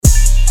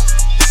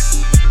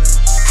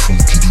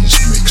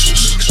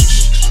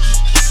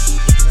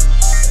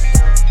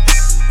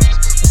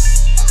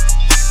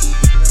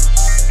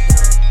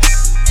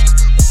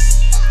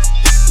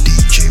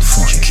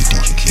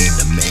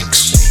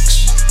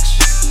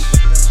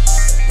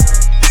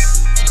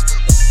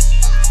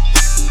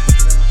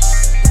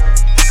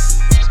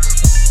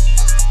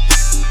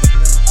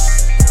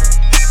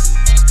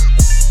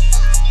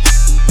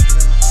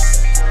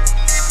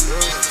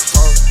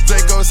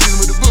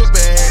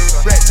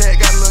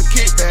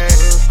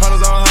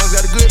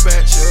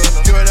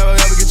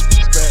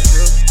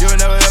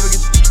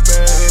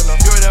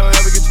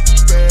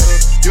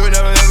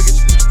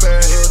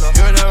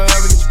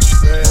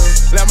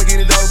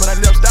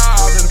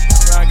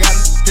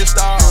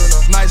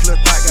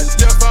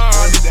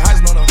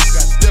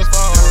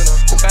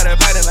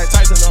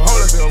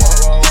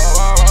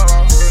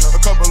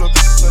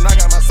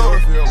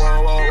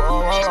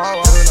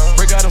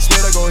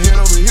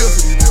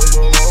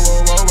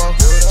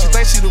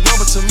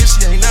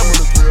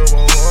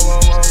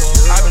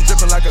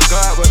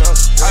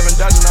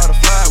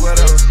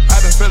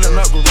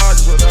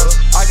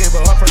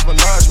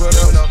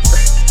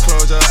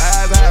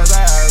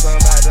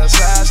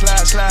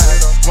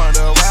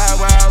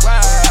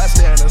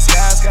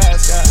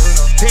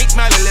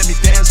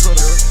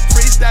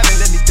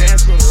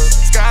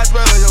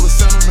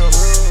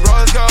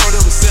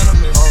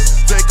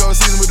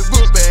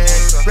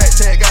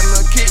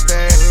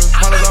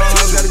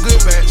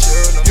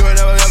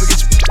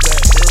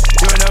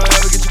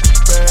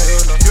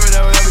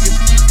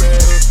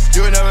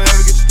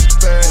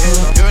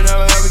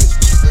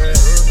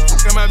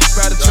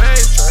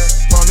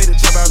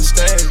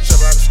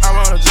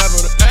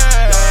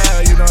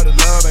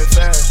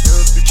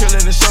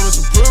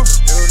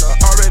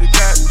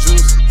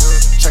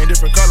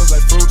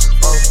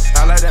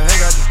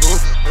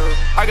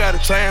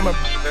chain,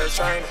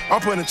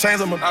 I'm putting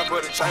chains on my. I'm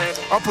putting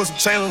some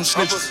chains on the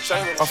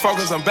snitches. I'm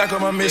focused, I'm back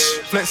on my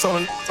mission. Flex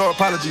on the no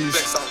apologies.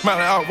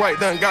 Smiling outright,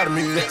 done got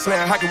me.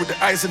 Playing hockey with the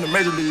ice in the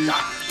major league.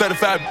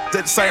 35 at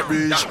the St.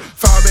 Ridge.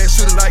 Fire back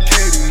shooter like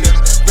Katie.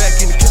 Back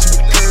in the kitchen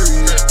with the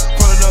curry.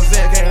 Pulling up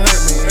that can't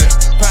hurt me.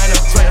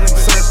 Pineapple train like a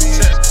surfy.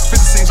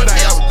 56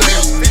 night, I was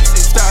 30.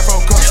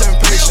 Styrofoam cup,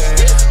 7 patient.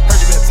 Heard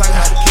you been talking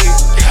about the kid.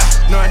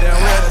 Knowing damn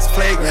well that's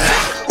flagrant.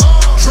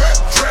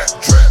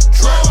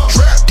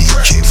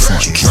 DJ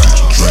Frankie in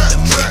the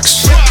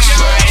mix.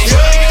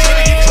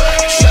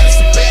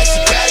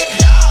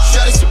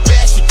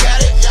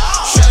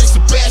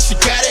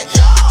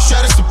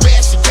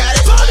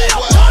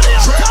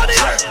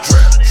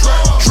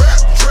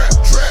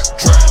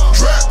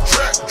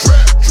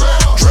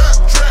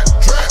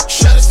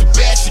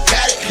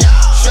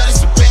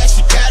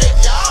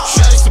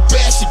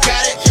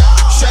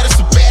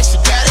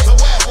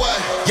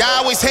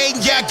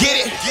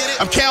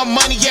 I'm counting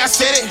money, yeah, I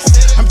said it.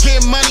 I'm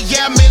getting money,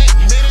 yeah, I'm in it.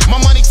 My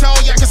money tall,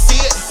 yeah, I can see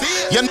it.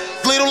 Young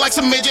little like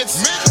some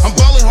midgets. I'm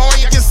ballin' hard,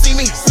 you can see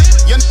me.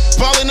 Young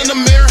ballin' in the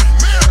mirror.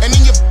 And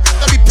then your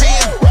I be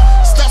peeing.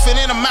 Stuffing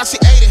in her mouth, she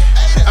ate it.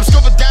 I'm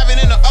scuba diving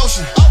in the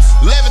ocean.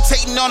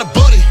 Levitating on the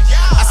booty.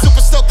 I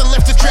super stoked and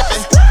left her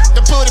dripping.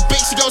 The booty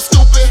bitch, she go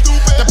stupid.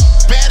 The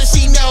bad as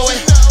she know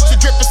it. She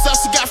drippin'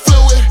 sauce, she got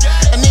fluid.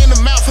 And in the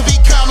mouth, it be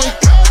coming.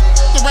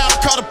 Around, I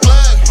call the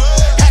plug.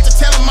 Had to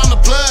tell him I'm the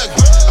plug.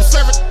 I'm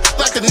serving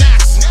like the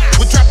Knox.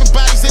 We're dropping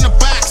bodies in a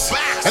box.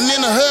 And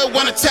in the hood,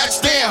 wanna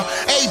touchdown.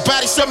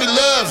 Everybody show me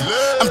love.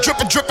 I'm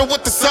drippin'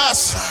 with the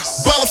sauce.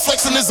 Baller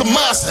flexing is a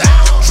must.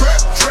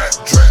 Drip, drip,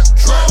 drip,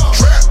 drip,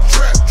 drip,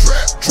 drip,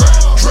 drip, drip,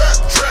 drip,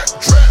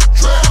 drip,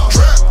 drip,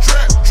 drip,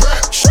 drip,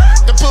 drip, drip.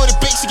 The booty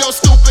bitch, she go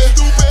stupid.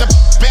 The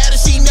bad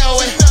as she know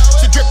it.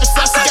 She drippin'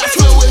 sauce, she got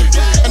fluid.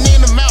 And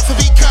in the mouth, it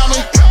be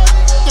coming.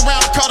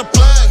 Around, I call the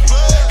plug.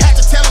 Had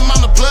to tell him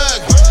I'm the plug.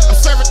 I'm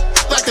serving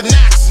like the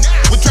Knox.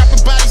 We're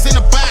dropping bodies in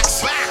a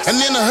box. And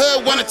in the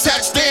hood, wanna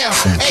touchdown.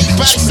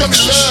 Everybody show me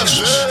love.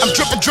 I'm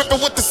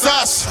drippin' with the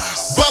sauce.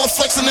 Baller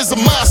flexing is a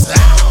must.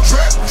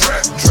 Drip,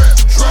 drip, drip,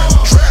 drip,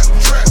 drip,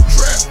 drip, drip,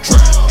 drip,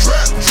 drip,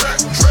 drip, drip,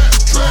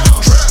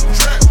 drip,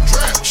 drip,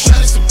 drip.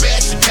 Shawty so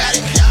bad, she got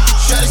it.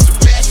 Shawty so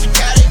bad, she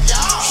got it.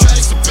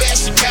 Shawty so bad,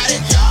 she got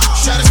it.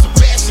 Shawty so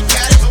bad, she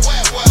got it.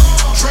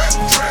 Drip,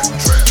 drip, drip,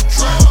 drip, drip, drip,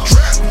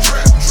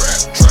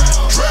 drip, drip,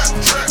 drip,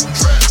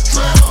 drip,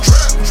 drip,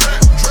 drip,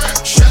 drip, drip.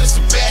 Shawty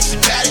so bad, she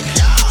got it.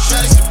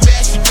 Shawty so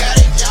bad, she got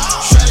it.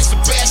 Shawty so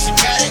bad, she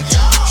got it.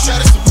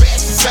 Shawty so bad,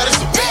 shawty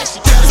so bad, she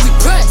got it. We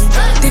press.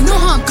 They know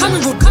how I'm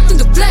coming, we're cut in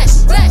the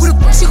flesh. Who the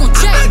fuck she gon'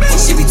 check?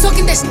 She be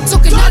talking that shit,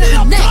 talking out of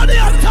her neck.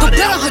 The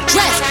blood on her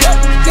dress.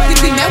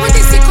 Be mad when they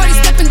say Cardi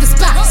step in the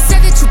spot.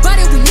 Said that you bought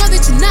it, we know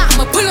that you're not.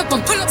 I'ma pull up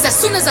on pull-ups as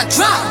soon as I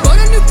drop. Bought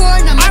a new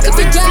foreign, I'm making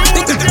big job.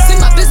 Big in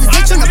my business,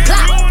 they tryna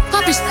plot.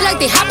 Poppin' shit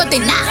like they hot, but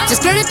they not.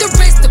 Just spread at the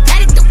wrist, the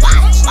paddock, the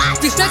watch.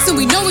 We flexin',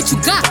 we know what you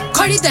got.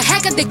 Cardi the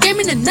hacker, they gave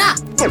me the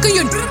knot. Fuck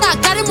your I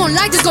got him on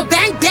live, just go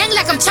bang, bang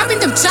like I'm chopping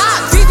them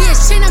chops.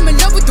 VVS chain, I'm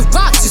in love with the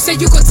rocks. You said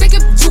you gon' take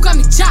it, you got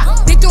me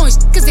chopped. They throwin'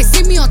 shit cause they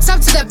see me on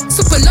top to that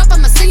super love,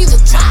 I'ma send you the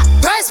drop.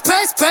 Press,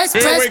 press, press,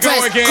 press,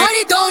 press.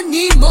 Cardi don't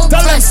need more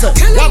press.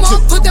 Kill them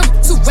all, put them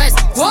to rest.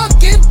 Walk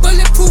in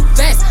bulletproof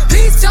vest.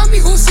 Please tell me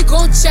who she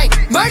gon' check.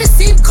 Murder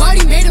scene,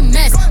 Cardi made a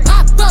mess.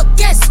 Pop up,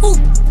 guess who?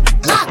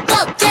 Pop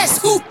up, guess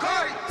who?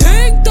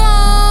 Ding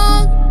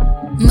dong.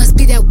 Must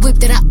be that whip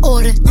that I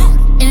ordered.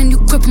 And a new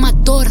crib for my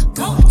daughter.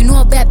 You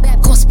know a bad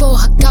gon' spoil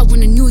her. Got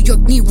one in New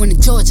York, need one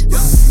in Georgia.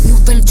 New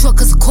feeling truck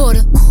cause a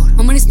quarter.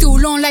 My money still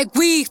long like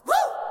weed.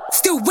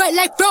 Still wet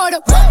like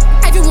Florida.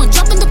 Everyone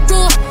jump on the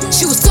floor.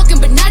 She was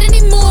talking, but not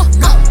anymore.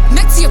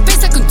 Next to your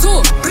face, I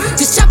contour.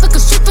 Just chop like a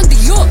strip from the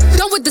York.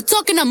 Done with the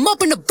talking, I'm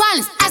up in the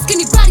violence. Ask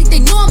anybody, they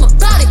know I'm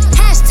about it.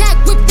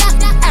 Hashtag whip that.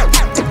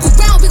 Go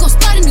round, we gon'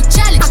 start a new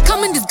challenge. I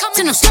come in this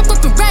and I'm strapped up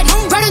and ready.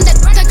 Right on that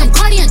like I'm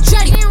Cardi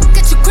Andretti.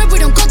 Get your crib, we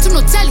don't go to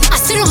no telly. I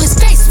sit on his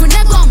face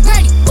whenever I'm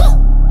ready.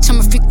 I'm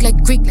a freak like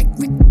Greek.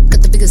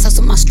 Got the biggest house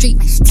on my street.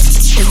 They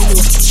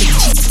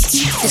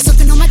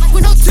sucking on my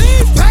with no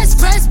teeth. Press,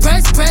 press,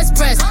 press, press,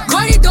 press.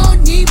 Cardi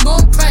don't need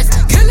more press.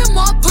 Kill them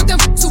all, put them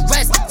to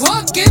rest.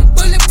 Walk in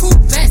bulletproof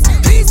vest.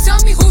 Please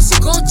tell me who she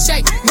gon'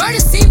 check.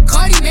 Murder scene,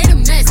 Cardi made a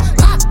mess.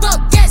 Pop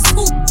up, guess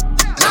who?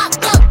 Pop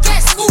up,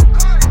 guess who?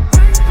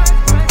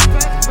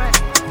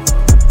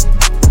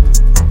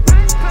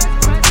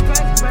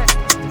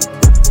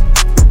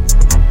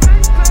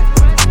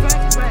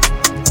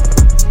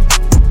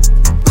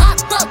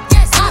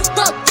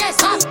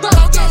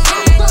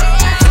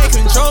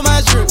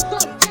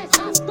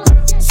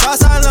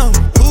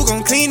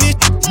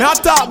 Me I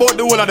talk about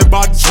the whole of the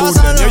bad food,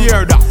 you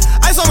hear that?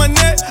 Ice on my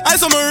neck,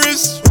 ice on my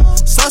wrist.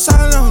 Sauce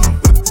alone,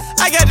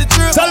 I get the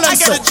drip, I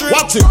get the drip.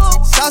 Watch it.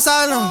 Sauce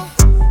alone,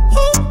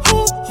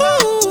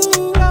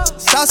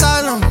 sauce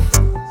alone,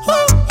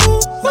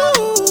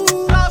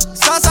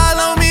 sauce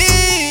alone me,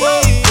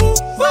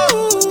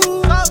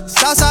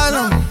 sauce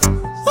alone,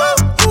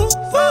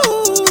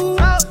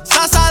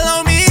 sauce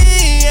alone me,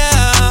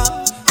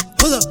 yeah.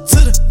 Pull up to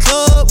the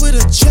club with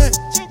a check.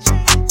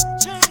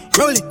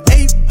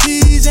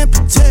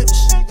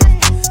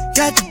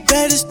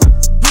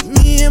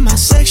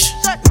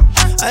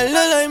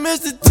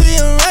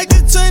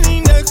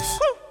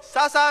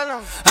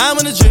 I'm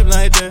on a drip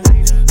like that.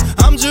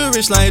 I'm just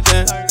rich like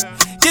that.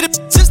 Get it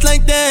just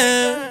like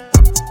that.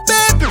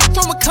 Bad bitch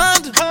from a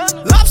condo.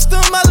 Lobster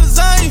my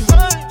lasagna.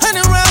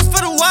 100 rounds for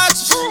the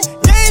watches.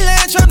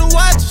 Gangland tryna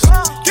watch us.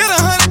 Get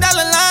 $100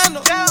 line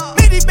up.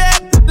 Meet these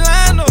bad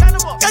line up.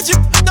 Got you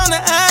on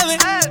the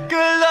island.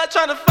 Good luck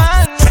tryna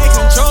find me. Can't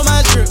control my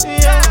drip.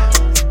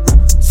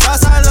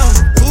 Sauce all on.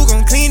 Who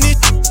gon' clean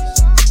it?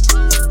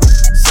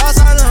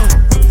 Sauce all on.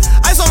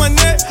 Ice on my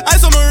neck.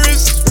 Ice on my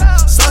wrist.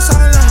 Sauce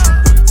all on.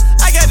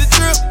 I got the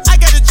drip. I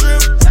got the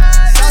drip.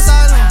 Sauce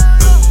all on.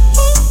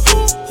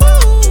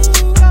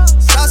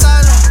 Sauce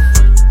all on.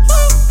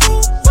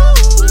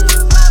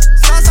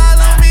 Sauce all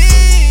on me.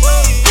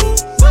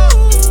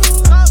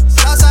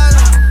 Sauce all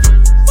on.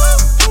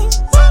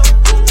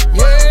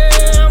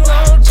 Yeah, I'm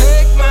gonna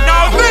take my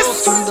Now this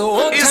horse to the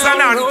old is town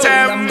an road.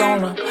 anthem. I'm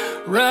gonna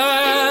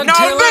ride Now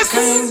till this I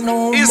can't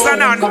no is more.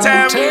 an I'm gonna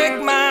anthem. take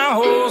my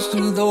horse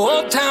through the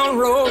old town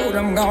road.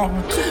 I'm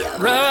gonna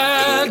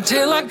ride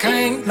till I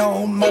can't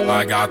no more.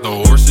 I got the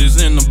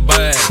horses in the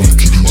back.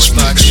 Horse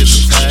stock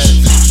is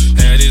attached.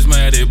 Head is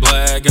matted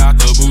black. Got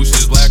the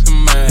bushes black to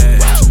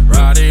match.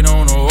 Riding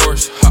on a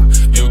horse, ha,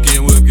 you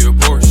can whip your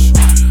Porsche.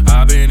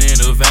 I been in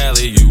the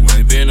valley, you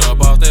ain't been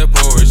up off that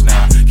porch.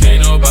 Now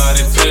can't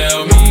nobody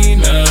tell me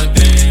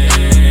nothing.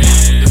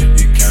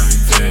 You can't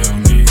tell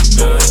me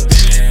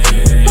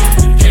nothing.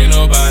 Can't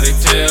nobody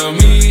tell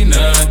me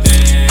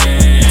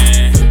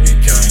nothing. You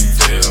can't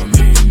tell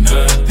me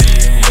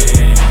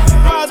nothing.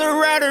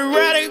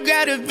 Rider,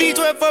 got a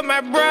V12 for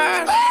my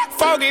bride.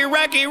 Foggy,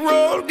 rocky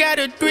road, got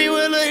a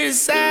 3-wheeler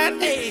inside.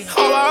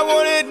 All I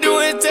wanna do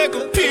is take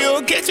a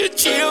pill, catch a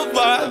chill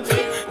vibe.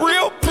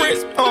 Real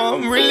Prince,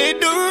 really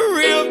do a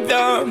real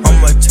dumb.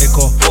 I'ma take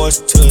a horse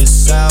to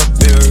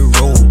Southbury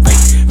Road. I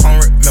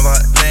don't remember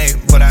her name,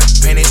 but I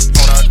painted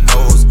on her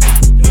nose.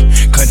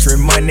 Country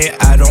money,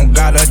 I don't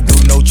gotta do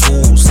no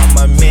tools. I'm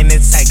a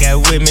minutes, I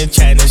got women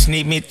tryna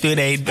sneak me through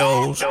they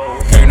doors.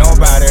 Ain't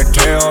nobody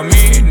tell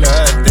me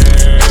nothing.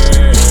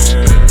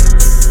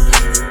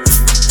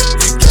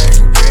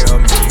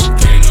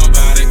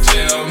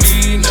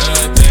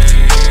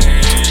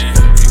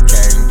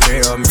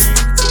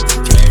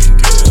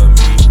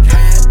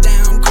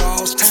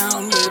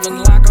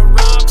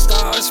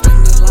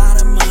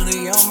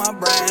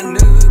 Brand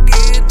new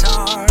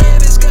guitar.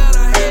 Heavy's got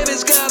a,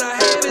 heavy's got a,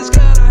 heavy's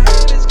got a,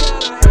 heavy's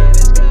got a,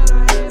 heavy's got a,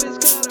 heavy's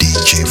got a.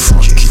 DJ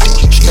Frankie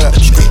DJ Cut up the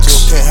street to a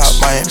Mixes.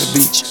 penthouse, Miami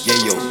Beach. Yeah,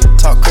 yo.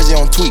 Talk crazy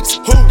on tweets.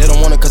 They don't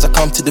want it cause I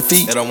come to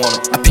defeat. They don't want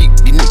it. I peep,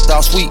 these niggas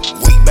all sweet.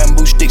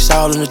 Bamboo sticks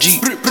all in the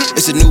Jeep.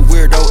 It's a new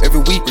weirdo every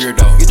week. Get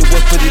the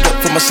work, put it up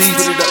for my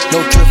seeds.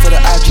 No trip for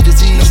the IG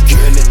disease. Do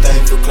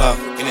anything for clout.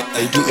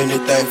 They do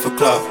anything for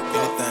clout.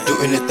 Do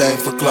anything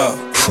for clout.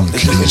 They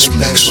do Frankie D'S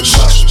anything for Mixes.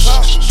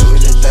 clout. Do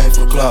anything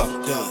for clout.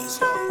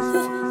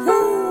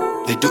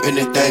 They do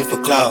anything for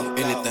clout.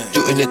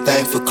 Do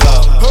anything for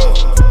clout.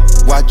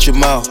 Watch your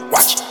mouth.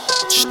 Watch it.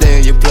 Stay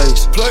in your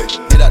place.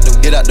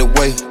 Get out the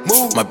way.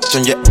 Move. My bitch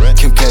on your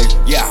Kim K.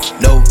 Yeah.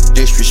 No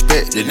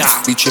disrespect. Nah.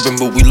 Be trippin',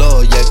 but we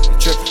love, yeah.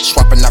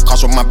 Swapping out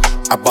cars with my.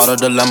 I bought her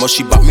the Lambo,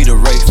 she bought me the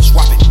Wraith.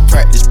 Swap it.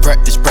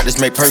 Practice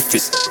make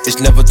perfect. It's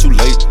never too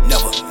late.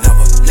 Never.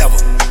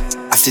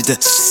 I take the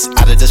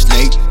out of the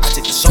snake. I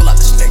take the soul out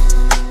the snake.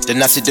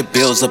 Then I take the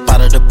bills up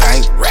out of the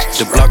bank.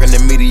 The blog and the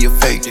media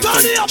fake.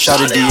 Shout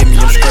it DM me,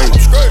 I'm straight.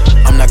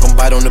 I'm not gon'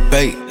 bite on the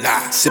bait.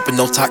 Sippin'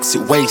 no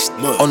toxic waste.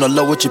 On the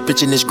low with your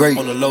bitch and it's great.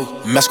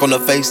 Mask on the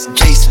face,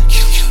 Jason.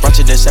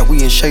 Ratchet that shot,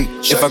 we in shape.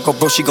 If I go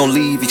broke, she gon'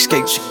 leave,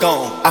 escape. She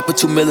gone. I put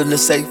 $2 million in the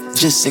safe,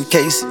 just in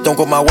case. Don't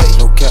go my way.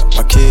 No cap,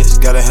 my kids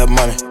gotta have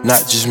money,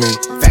 not just me.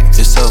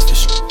 It's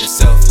selfish.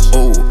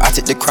 Ooh, I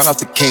take the crown off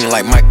the king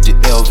like Mike did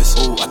Elvis.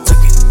 Ooh, I took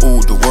it.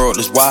 Ooh, the world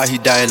is wild, he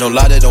dying, no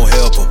lie, that don't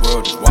help him.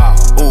 World is wild.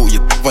 Ooh, you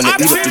wanna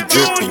eat up the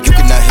drip and you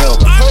cannot help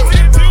him.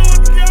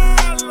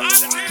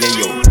 Yeah,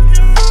 yo.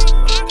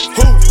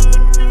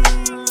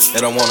 They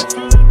don't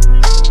wanna.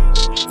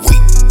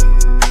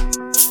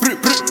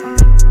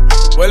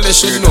 Well, they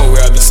should know we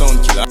are the sound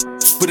killer.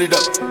 Put it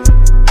up.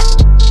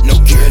 No,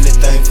 do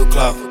anything for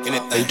clout.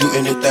 They do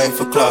anything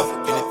for clout.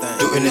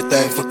 Do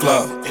anything for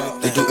clout.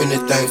 They do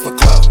anything for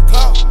clout.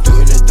 Do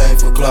anything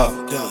for clout.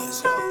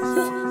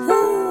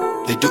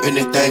 They do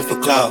anything for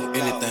clout.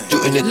 Do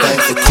anything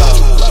for clout.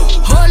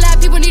 Whole lot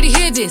of people need to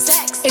hear this.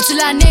 It's a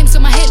lot of names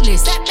on my hit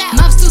list.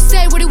 Mom still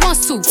say what he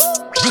wants to.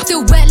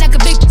 Still wet like a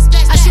big.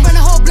 I should run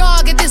a whole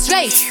blog at this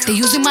rate. They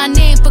using my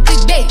name for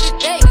clickbait.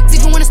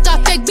 Even wanna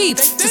start fake beef.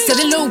 Just sell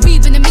a little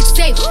weave in the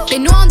mixtape. They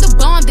know I'm the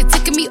bomb, they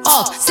ticking me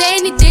off. Say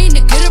anything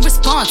to get a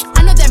response.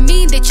 I know that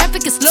mean they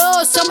traffic is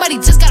slow. Somebody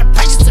just gotta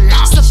purchase to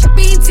launch. So for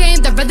being tame,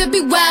 I'd rather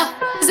be wild.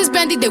 This is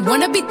brandy, they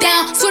wanna be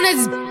down. Soon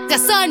as got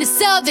something to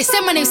sell, they say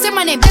my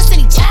name,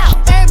 Destiny Child.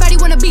 Everybody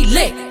wanna be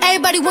lit,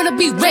 everybody wanna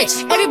be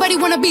rich, everybody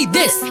wanna be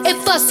this.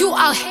 If us, you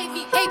all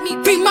hate me,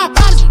 bring my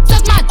problems,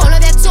 suck my. All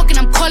of that talking,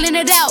 I'm calling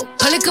it out.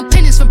 Public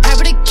opinions from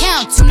private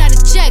accounts. You not a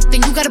check,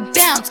 then you gotta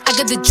bounce. I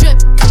got the drip,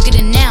 come get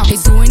it now. They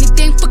do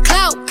anything for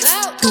clout,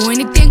 do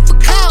anything for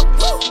clout.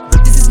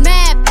 This is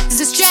mad, this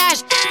is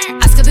trash.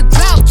 Oscar the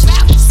grouch,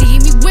 see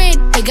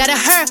gotta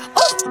hurt.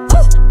 Ooh,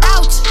 ooh,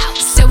 ouch.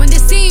 So when they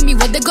see me,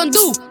 what they gon'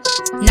 do?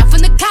 Not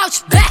from the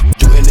couch, back.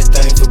 Do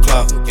anything for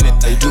clout.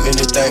 They do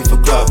anything for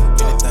clout.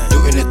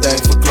 Do anything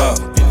for clout.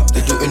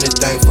 They do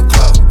anything for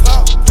clout.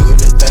 Do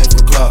anything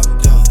for clout.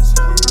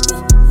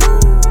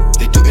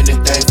 They do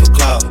anything for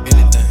clout.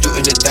 Do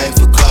anything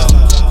for clout.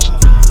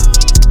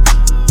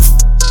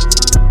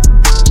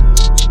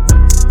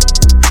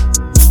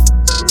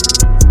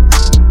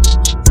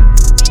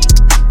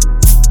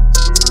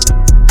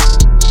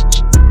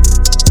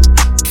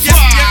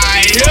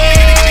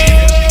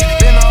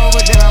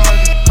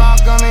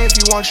 If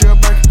you want your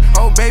burger,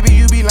 oh baby,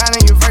 you be lying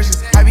in your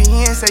verses. I be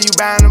here and say you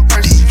buying them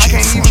purses. I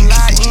can't even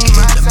lie, you ain't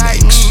my side,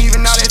 you ain't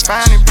even know that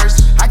fine in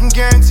person. I can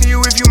guarantee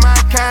you if you my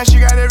kind, she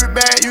got every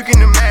bag you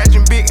can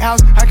imagine. Big house,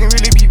 I can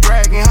really be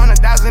bragging.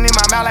 100,000 in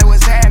my mouth like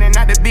what's happening.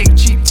 Not the big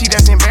cheap tea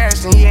that's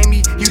embarrassing. He ain't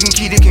me, you can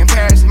keep the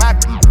comparison. My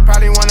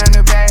probably one of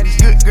the baddest.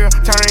 Good girl,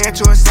 turning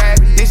into a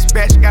savage. This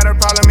bitch got a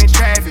problem in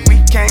traffic.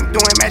 We can't do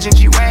Imagine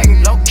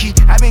G-Wagon. Low key,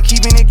 I been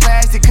keeping it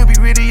classy. Could be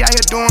really out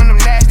here doing them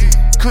nasty.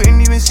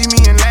 Couldn't even see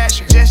me in last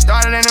year. Just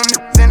started and them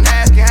in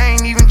last year. I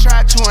ain't even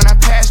tried to and I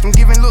passed them.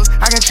 Giving looks,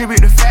 I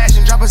contribute to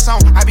fashion. Drop a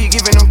song, I be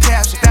giving them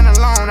captions. Stand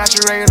alone, not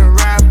your regular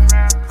rapper.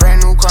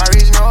 Brand new car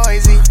is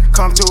noisy.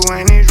 Come through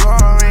and it's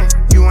roaring.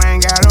 You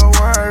ain't gotta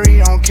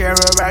worry, don't care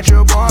about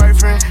your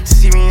boyfriend.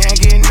 See me and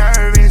get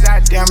nervous,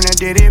 I damn near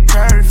did it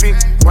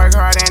perfect. Work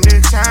hard and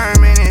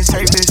determined, it's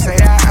safe to say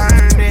I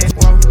earned it.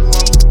 Whoa,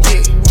 whoa,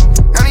 yeah.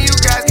 None of you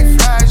guys can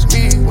flash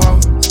me,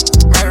 whoa.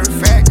 Matter of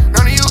fact,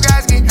 none of you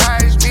guys can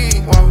hide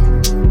me, whoa.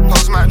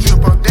 Post my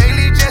drip up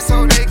daily just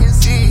so they can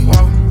see,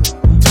 whoa.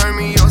 Turn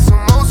me up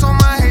some more so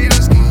my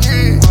haters can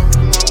hear, whoa.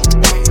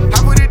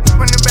 I put it up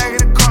in the back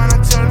of the car and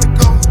I tell her to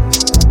go.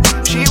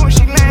 She when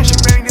she lands, she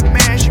bring the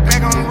band, she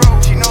back on the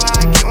road. She know how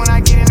I get when I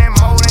get in that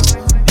mode.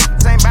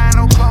 Ain't buying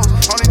no clothes,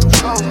 only do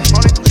clothes,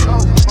 only do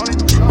clothes, only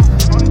do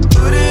clothes, only do clothes.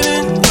 Put it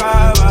in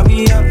drive, I'll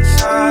be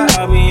outside,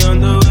 I'll be on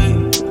the way.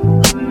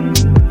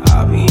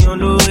 I'll be on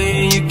the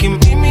way, and you can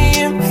meet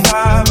me in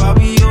 5. I'll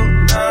be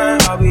on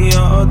 9, I'll be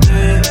all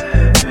day.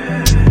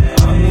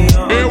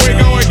 Here we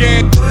go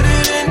again. Put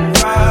it in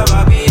drive,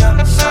 I'll be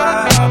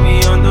outside, I'll be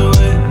on the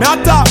way. Me I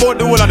talk about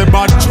the whole of the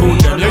bad tune,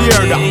 them. You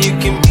hear that? You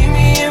can meet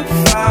me in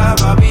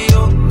 5. I'll be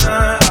on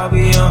 9, I'll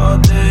be all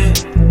day.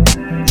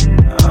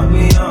 I'll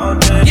be all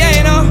day. Yeah,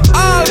 you know,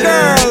 all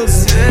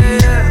girls.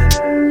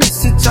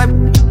 It's the type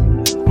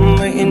I'm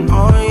waiting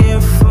on you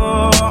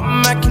for.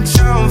 I'm making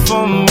time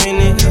for a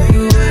minute. If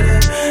you with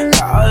it,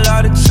 got a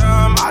lot of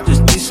time. I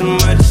just need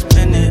somewhere to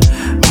spend it.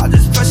 I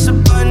just press a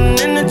button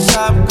in the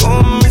top,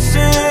 go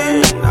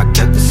missing. I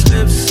kept the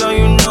slips so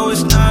you know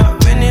it's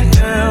not winning.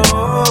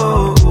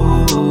 Oh,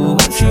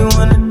 what you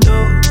wanna do?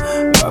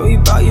 Worry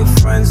about your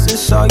friends and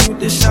saw you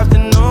this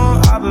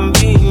afternoon. I've been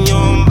reading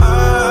your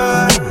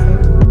mind.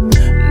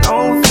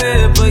 No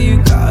fear, but you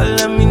gotta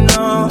let me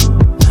know.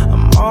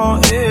 I'm all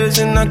ears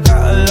and I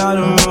got a lot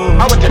of room.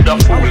 I went to the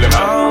fool,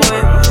 man.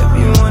 If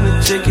you wanna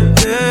take it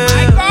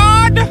there,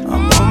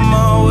 I'm on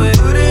my way.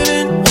 Put it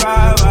in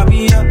drive, I'll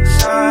be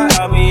outside,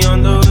 I'll be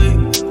on the way.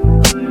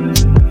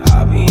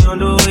 I'll be on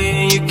the way,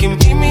 and you can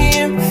meet me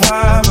in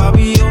 5. I'll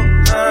be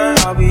on 9,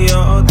 I'll be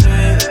all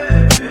day.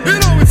 You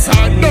know it's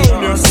hard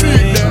down, you see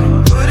it there.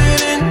 Put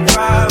it in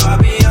drive, I'll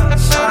be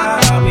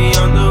outside, I'll be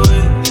on the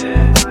way.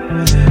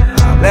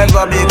 Let's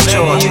go big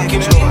show. You can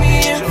meet me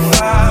in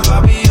 5.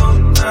 I'll be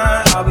on 9,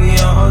 I'll be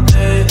all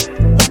day.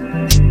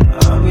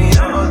 I'll be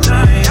all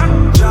day.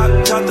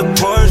 Drop the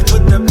Porsche,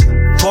 put that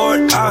port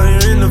out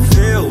here in the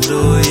field,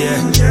 oh yeah.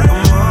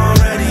 I'm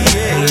already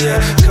yeah.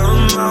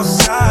 Come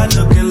outside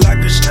looking like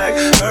a snack.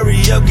 Hurry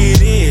up,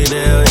 get in,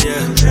 hell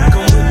yeah.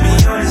 Come with me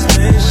on this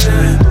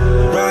mission.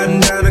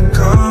 Riding down the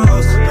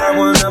coast, that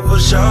one up for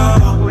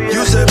sure.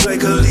 You said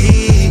break a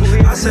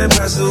lead, I said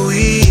pass the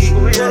weed.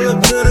 Pull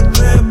up to the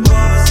club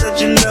bar, said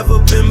you never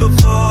been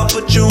before.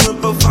 Put you in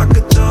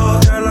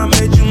provocateur, girl, I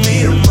made you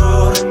meet 'em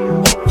all.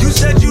 You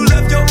said you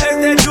left your ex,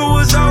 that you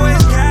was always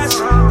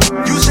cashing.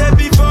 You said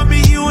before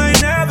me you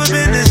ain't never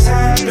been this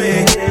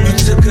happy. You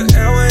took a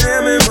L with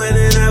him and went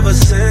in ever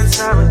since.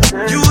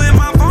 You in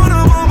my phone,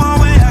 I'm on my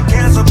way, I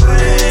cancel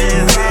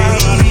plans.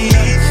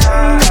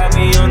 I'll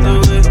be on the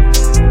way.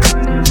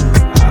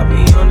 I'll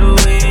be on the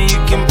way, and you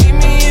can meet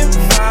me in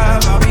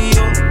 5. I'll be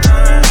on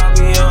 9, I'll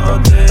be all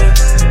day.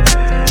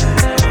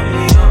 I'll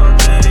be all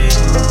day.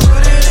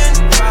 Put it in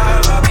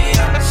 5, I'll be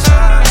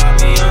outside, I'll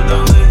be on the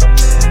way.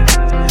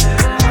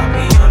 I'll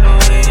be on the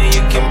way, and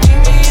you can meet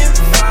me in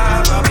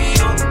 5. I'll be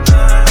on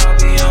 9, I'll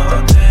be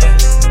all day.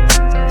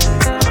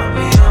 I'll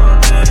be all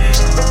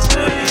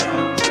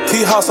day.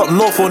 Tea house up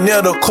north or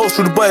near the coast,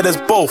 through the bay, there's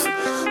both.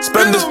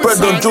 Spend this bread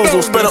on jewels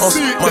or spend it on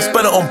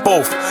spend it on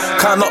both.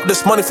 Counting up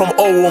this money from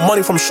O or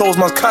money from shows,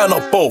 man's counting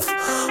up both.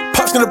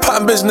 Paps in the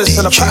pattern business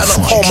and a pattern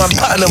up home, man,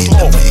 pattern them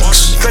both.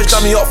 Feds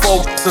done me up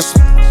for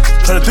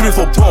trying to do me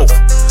for both.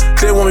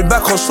 They want me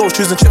back on soul,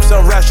 choosing chips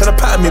and rash, trying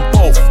to pattern me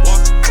both.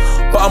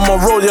 But I'm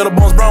on road, yeah, the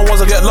bones brown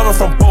ones, I get loving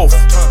from both.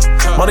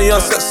 Money young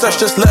success,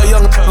 just let a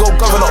young go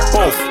govern up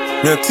both.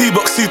 Me and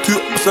T-Box see two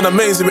ups and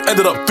amazing, we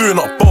ended up doing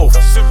up both.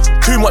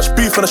 Too much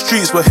beef in the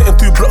streets, we're hitting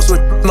 2 blocks,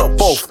 we're not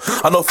both.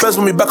 I know Fez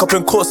when we back up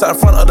in court, sat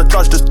in front of the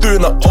judge, just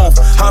doing up oath.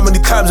 How many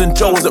times in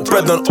jail was it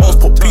bread and oats,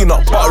 put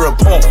peanut butter and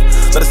pork?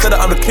 Now they said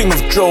that I'm the king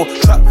of Joe,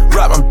 trap,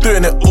 rap, I'm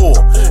doing it all.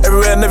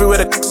 Everywhere and everywhere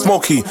they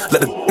smoky,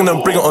 let the and then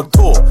bring it on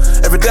tour.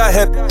 Every day I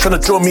hear trying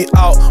to draw me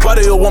out, why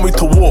they all want me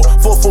to war?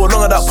 Fought for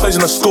long of that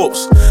poison and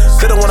scopes,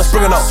 they don't want us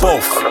bringing up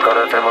both.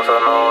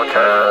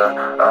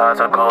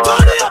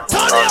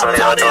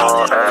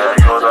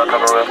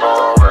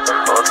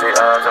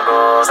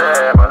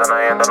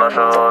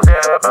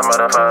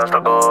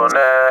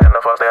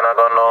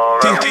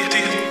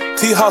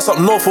 T-house up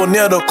north or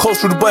near the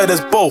coast, through Dubai,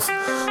 there's both.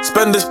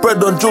 Spend this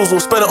bread on jewels or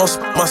spend it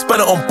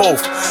on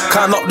both.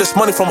 Counting up this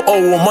money from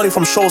O or money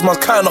from shows, man,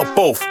 counting up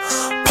both.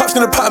 Paps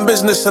in the pattern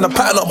business and a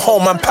pattern up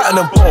home, man, pattern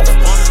them both.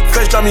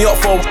 Feds jam me up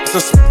for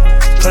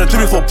trying to do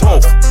me for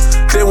both.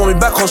 They want me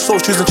back on soul,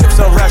 choosing chips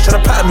and rice,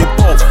 trying to pattern me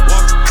both.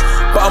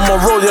 But I'm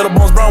on road, yeah, the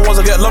bones brown ones,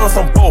 I get loving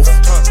from both.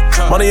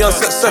 Money on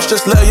success,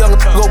 just let a young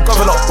go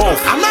govern up both.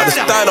 I just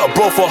died up,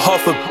 bro, for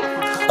half a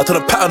I took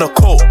a pattern of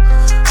coat.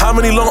 How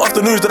many long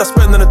afternoons did I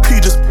spend in the tea,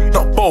 just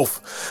not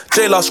both?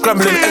 J-Law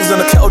scrambling eggs in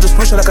the kettle, just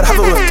wishing I could have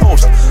it with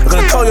toast. I'm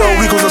gonna tell you a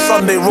week was a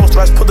Sunday roast,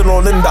 rice pudding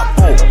all in that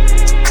bowl.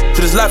 To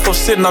this life of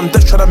sin, I'm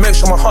just trying to make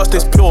sure my heart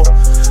stays pure.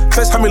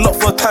 First had me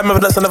locked for a time,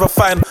 evidence I never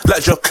find,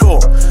 like your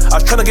cure. I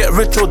was trying to get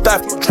rich or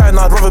die, trying,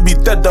 I'd rather be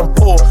dead than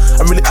poor.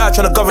 I'm really out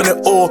trying to govern it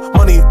all,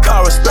 money,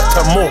 power, respect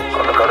and more.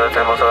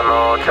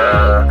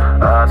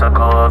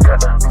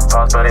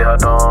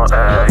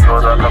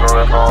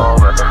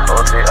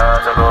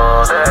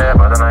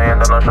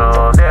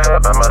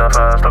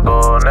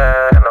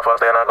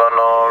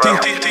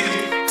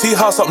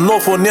 T-house up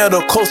north or near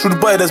the coast, through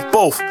Dubai, there's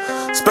both.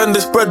 Spend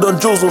this bread on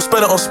jewels or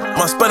spend it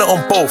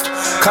on both.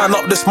 Counting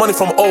up this money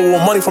from O or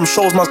money from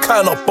shows, man,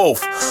 counting up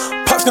both.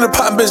 Paps in the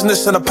pattern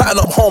business and a pattern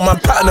up home, man,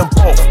 pattern them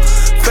both.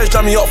 Feds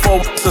jam me up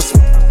for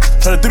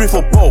trying to do me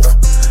for both.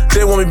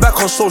 They want me back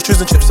on soul,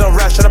 choosing chips and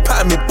rice, trying to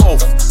pattern me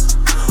both.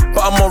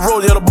 But I'm on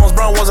road, yeah, the bones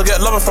brown ones, I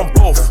get loving from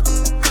both.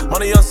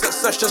 Money on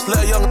success, just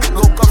let a young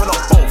go govern up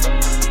both.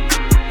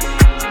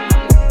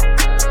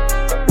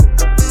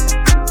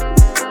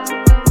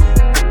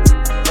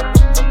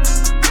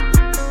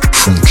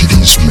 Frankie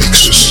D'S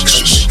Mixes.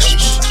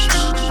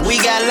 We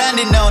got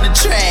London on the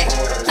track.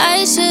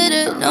 I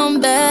should've known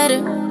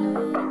better.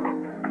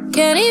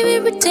 Can't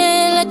even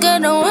pretend like I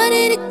don't want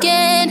it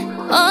again.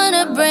 On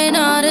the brain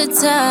all the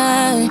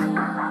time,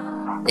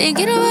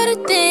 thinking about the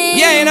things.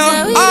 Yeah, you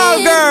know, all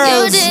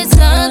girls. You did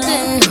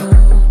something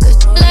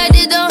like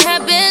this don't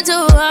happen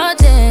too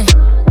often.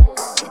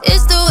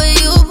 It's the way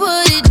you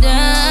put it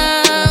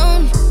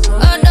down.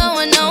 Although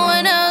when no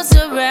one else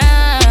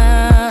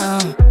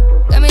around,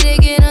 got me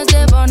taking a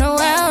step on the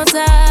wild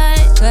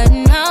side,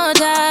 cutting all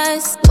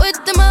ties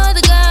with them other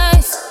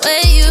guys.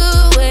 Where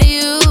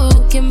you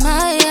get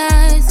my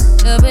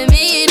eyes, helping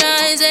me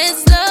nice and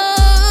slow.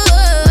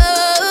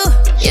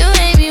 You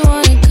made me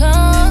wanna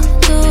come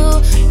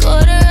through,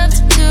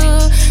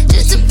 1:45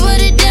 just to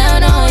put it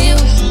down on you.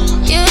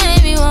 You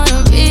made me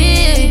wanna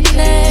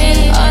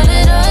replay all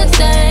of those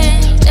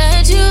things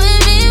that you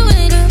and me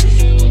went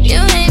through. You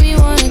made me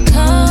wanna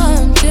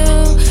come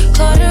through,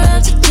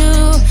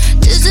 1:45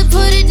 just to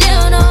put it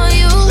down on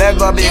you. Let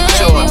go be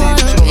sure.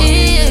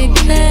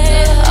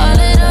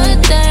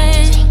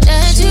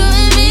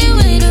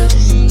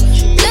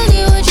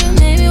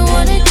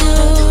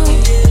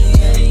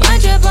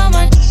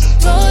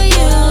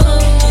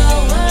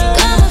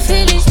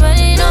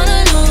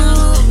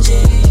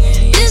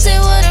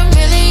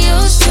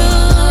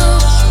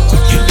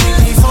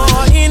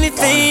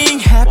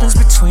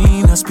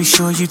 Be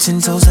sure you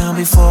 10 toes down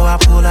before I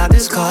pull out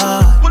this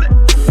card.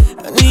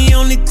 And the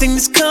only thing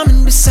that's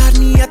coming beside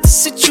me at the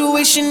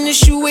situation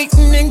is you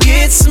waiting and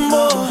get some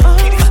more.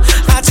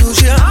 I told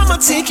you I'ma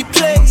take your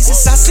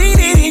places, I seen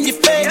it in your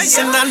face,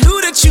 and I knew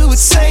that you would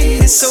say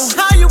this. So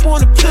how you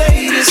wanna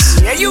play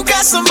this? Yeah, you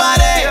got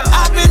somebody.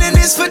 I've been in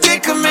this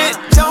predicament.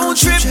 Don't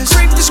trip,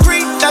 creep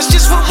discreet. That's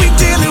just what we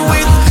dealing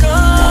with.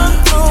 Come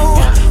through,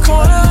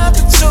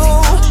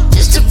 1:45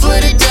 just to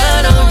put it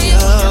down on you.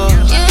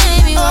 You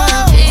made me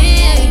wanna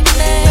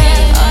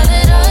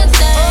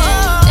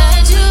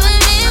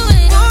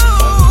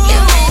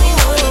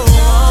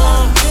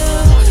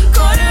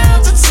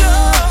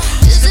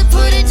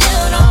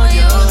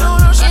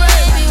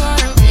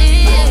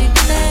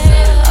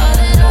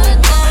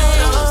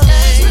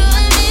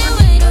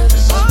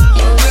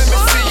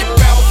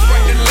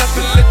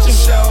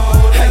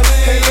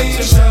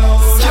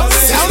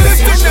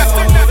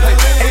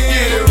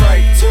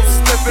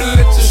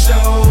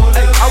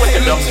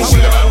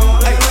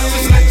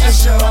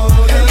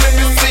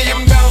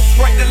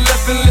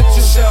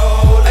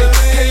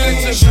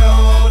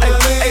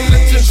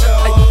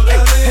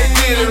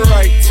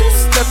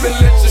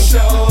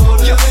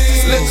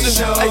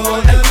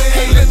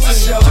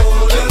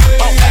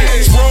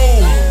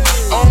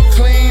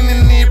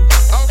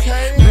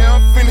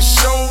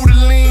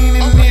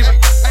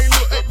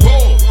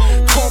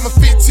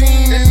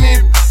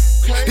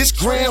This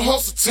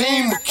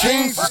Team of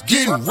kings is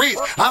getting rich.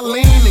 I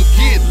lean and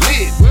get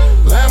lit.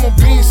 Lima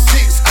bean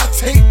 6, I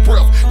take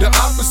breath. The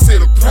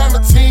opposite of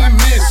Primatine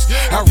miss.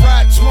 I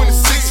ride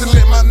 26 and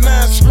let my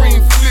 9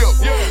 screen flip.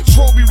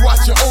 Trophy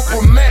watching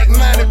Oprah Mac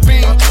 90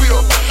 bean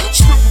clip.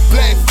 Triple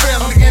black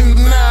family and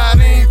nah,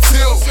 it ain't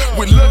tilt.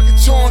 With lucky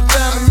torn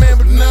diamond man,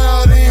 but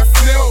nah, it ain't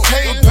flip.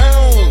 Hey,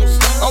 pounds.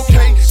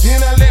 Okay,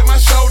 then I let my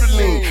shoulder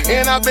lean.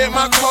 And I bet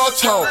my car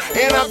talk.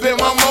 And I bet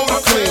my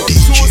motor clean.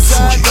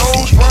 Suicide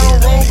goes,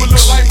 brown rover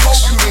look like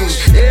Pokemon.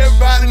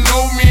 Everybody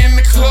know me in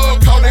the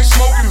club, cause they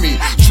smoking me.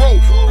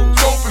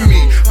 Doping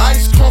me.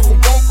 Ice come from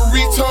Boca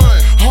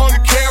Raton.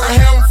 100 carat,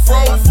 having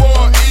froze for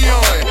an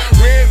eon.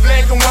 Red,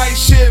 black, and white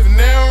Chevy,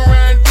 now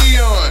around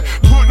Dion.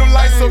 Put them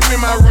lights up in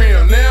my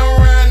rim,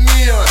 now around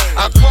neon.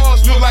 Our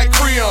cars look like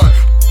Creon.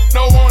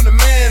 No on the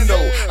man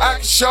though,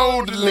 I can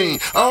shoulder lean.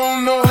 I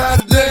don't know how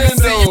to dance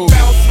though.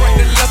 Bounce right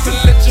to left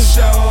and let you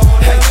show.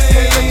 Hey,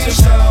 let you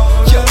show.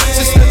 Yo,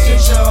 just let you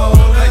show.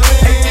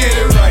 Hey, get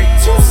it right.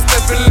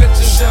 Two-step and let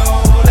you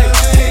show. Hey,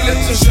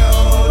 let you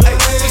show. Hey,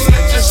 just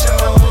let you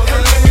show. Hey,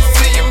 let me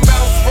see you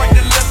bounce right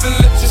to left and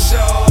let you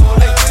show.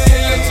 Hey,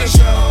 let you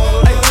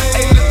show.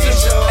 Hey, let you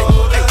show.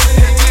 Hey,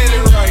 get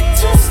it right.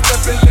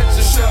 Two-step and let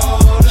you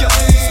show. Yo,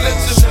 just let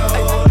you show.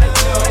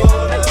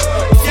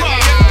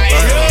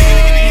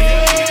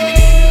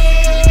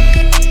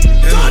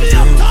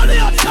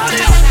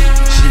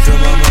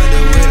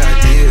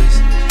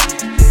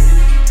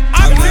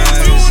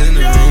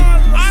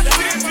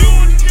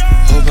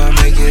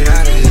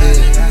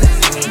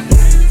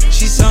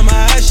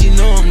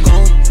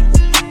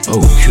 Oh,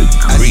 good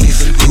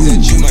grief, who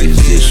is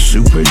this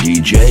super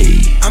DJ?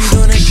 I'm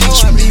doing a show,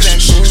 I'll be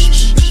back soon.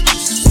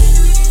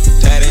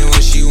 That ain't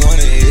what she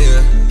wanna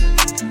hear.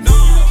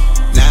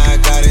 Now I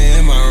got it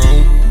in my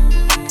room.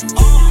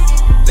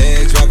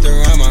 Legs wrapped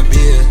around my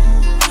beard.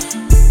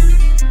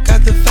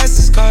 Got the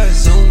fastest car at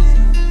Zoom.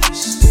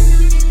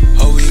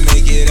 Hope we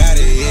make it out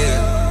of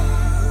here.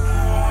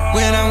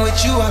 When I'm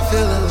with you, I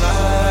feel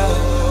alive.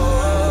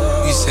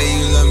 You say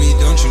you love me,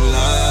 don't you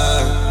lie?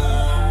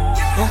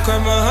 Don't cry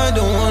my heart,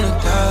 don't wanna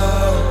die.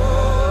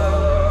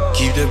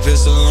 Keep the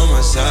pistol on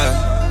my side.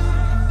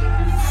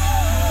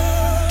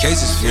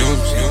 Cases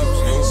fumes.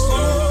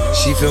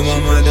 She fill my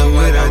mind up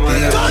with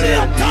ideas.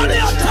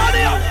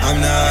 I'm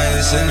the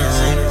highest in the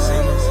room.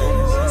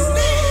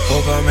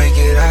 Hope I make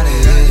it out of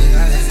here.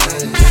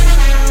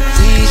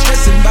 We ain't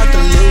stressing about the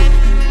loot.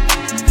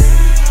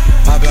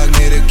 My block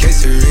made a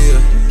quesadilla.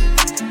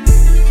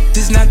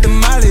 This not the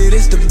molly,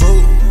 this the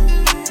boot.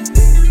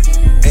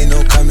 Ain't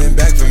no coming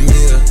back from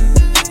here.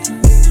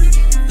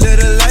 Live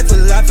a life a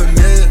lot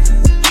familiar.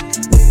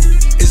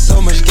 It's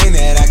so much gain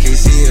that I can't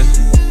see it.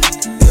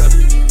 Yeah.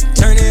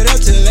 Turn it up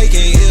till they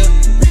can't hear.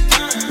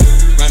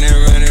 Running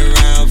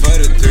around for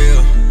the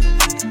thrill.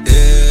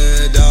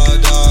 Yeah,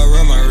 dog,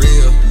 run my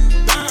reel.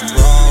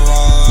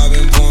 Raw, I've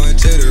been pouring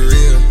to the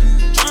real.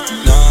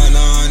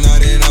 Nah,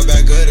 they not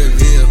back of the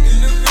veil.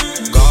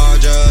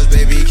 Gorgeous,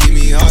 baby, keep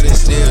me hard and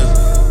still.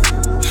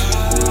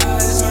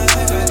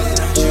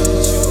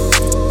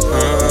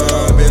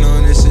 Been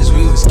on this since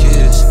we was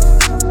kids.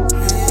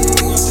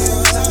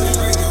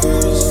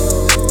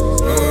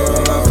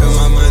 I fill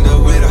my mind up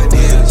with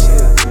ideas.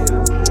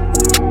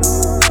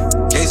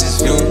 Cases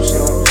fumes.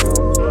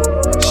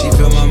 She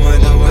fill my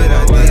mind up with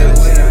ideas.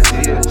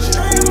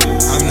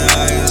 I'm the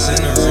highest in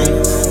the room.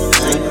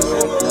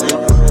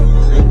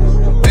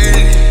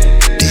 Hey,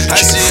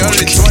 I see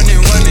only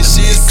 21 and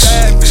she a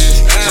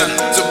savage.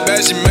 So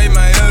bad she made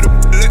my head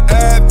look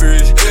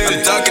average.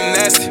 I'm talking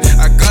nasty,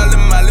 I call her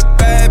my little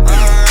bad bitch.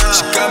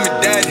 She call me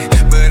daddy,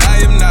 but I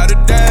am not a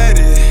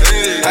daddy.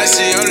 I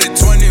see only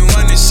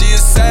 21 and she a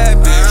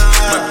savage.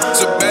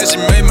 So bad she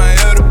made my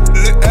head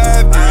look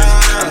average.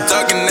 I'm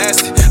talking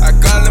nasty, I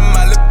call her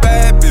my little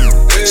bad bitch.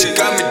 She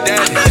call me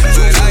daddy,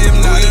 but I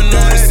am not a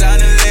daddy. Sign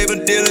a label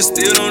dealer,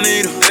 still don't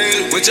need her.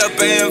 What y'all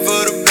paying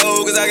for the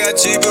blow, cause I got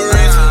cheaper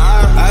rates.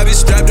 I be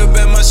strapped up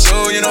at my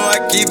show, you know I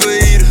keep a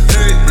heater.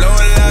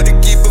 Blowing loud to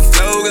keep a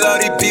flow, cause all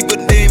these people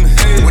demon.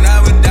 When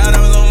I was down, I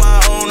was on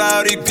my own,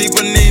 all these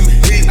people need me.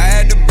 I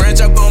had to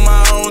branch up on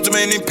my own, too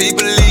many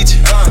people leech.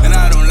 And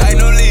I don't like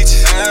no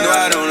leeches, no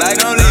I don't like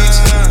no leeches.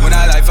 When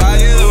I like fire,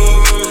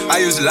 I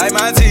used to like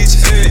my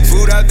teachers.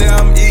 Food out there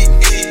I'm eating,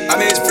 I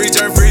mean it's free,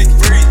 turn free.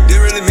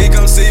 Didn't really me,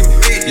 come see me.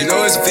 You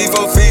know it's a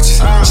FIFO features.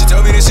 She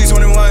told me that she's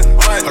 21,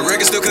 her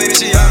record still clean and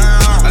she young.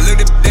 I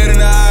looked at dead in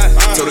the eye,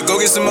 told her go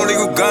get some more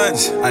legal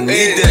guns. I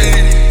need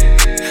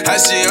that. I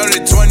see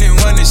only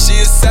 21 and she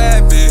a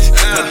savage.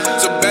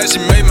 So bad she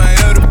made my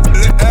head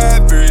look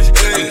average.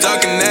 I'm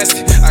talking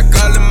nasty, I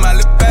call her my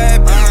little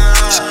bad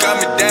bitch. She call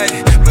me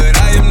daddy, but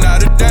I am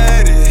not a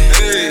daddy.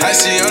 I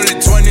see only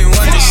 21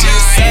 and she a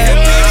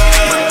savage.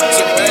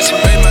 So bad she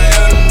made my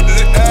head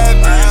look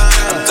average.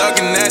 I'm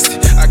talking nasty,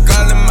 I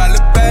call her my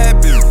little bad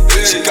bitch.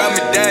 She call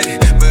me daddy,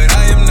 but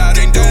I am not.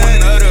 Ain't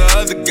doing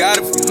other guy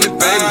to f*** me,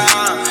 baby.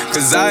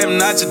 Cause I am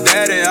not your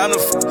daddy, I'm the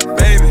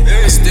baby.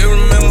 I still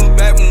remember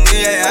back when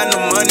we ain't had no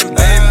money,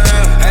 baby.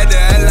 Had to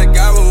act like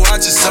I was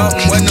watching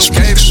something with no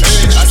cable.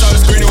 I saw the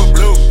screen, it was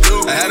blue.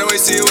 I had no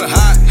way to see it was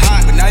hot.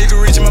 But now you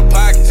can reach in my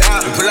pockets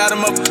and pull out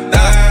them up.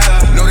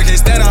 No, they can't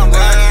stand on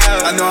rock.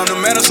 I know I'm the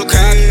man, I'm so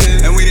cocky.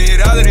 And we done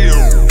hit all of these.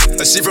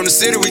 A shit from the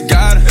city, we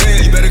got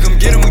her. You better come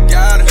get him, we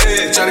got her.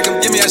 Try to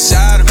come get me, I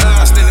shot him.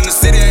 I'm still in the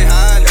city, ain't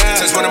hiding.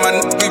 Since one of my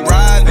we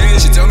ride.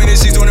 She told me that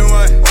she's 21.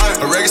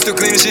 Her record still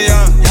clean and she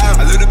young.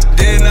 I looked up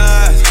dead in the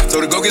eyes.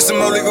 Told her go get some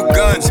more legal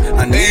guns.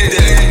 I needed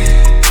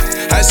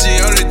that. How she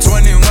only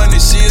 21 and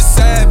she a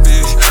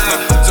savage.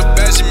 So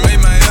bad she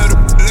made my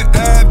other look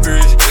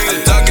average.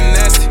 I'm talking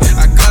nasty,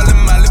 I call her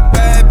my little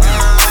bad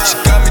bitch. She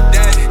call me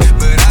daddy,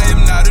 but I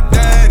am not a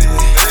daddy.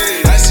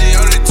 How she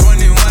only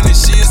 21 and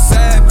she a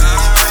savage.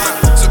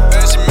 So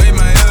bad she made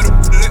my other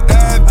look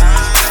average.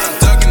 I'm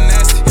talking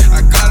nasty, I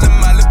call her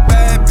my little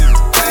bad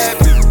bitch.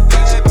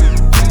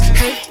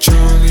 Hey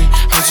Julie,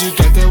 how'd you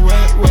get that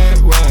wet?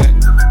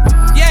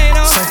 Yeah, you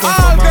know, Something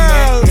for my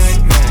neck.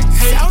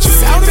 Hey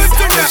Julie,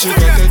 how'd you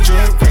get that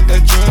drip?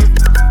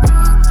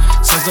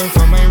 Something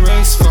for my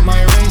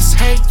race.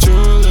 Hey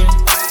Julie,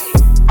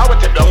 I would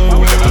take hey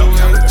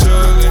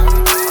Julie.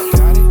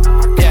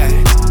 Yeah,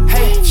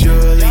 hey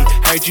Julie,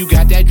 heard you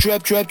got that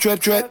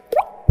drip.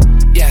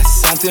 Yes,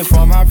 something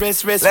for my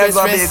wrist. Let's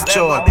go, big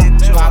chore.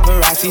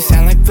 Paparazzi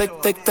sound like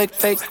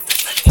flick.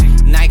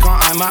 Nikon,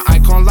 I'm an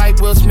icon like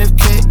Will Smith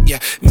kid. Yeah,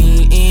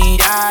 me and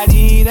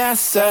Yachty,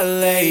 that's a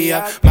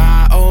layup.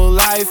 My old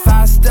life,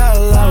 I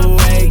still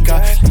awake.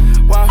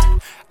 Whoa,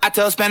 I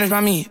tell Spanish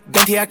by me,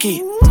 venti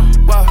aquí.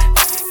 Whoa,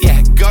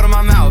 yeah, go to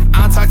my mouth,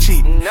 I don't talk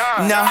cheap.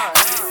 No,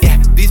 yeah,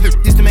 these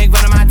bitches used to make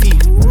fun of my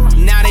teeth.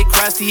 Now they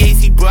crusty,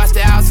 AC bust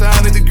the house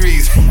 100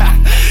 degrees.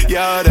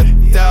 Yo, the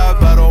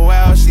but oh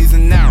well, she's a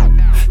now.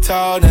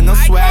 Told and no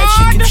swag,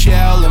 she can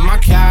chill in my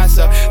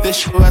casa. This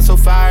shit was so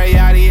fire,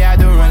 Yachty had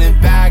to run it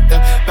back.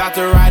 About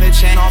to ride a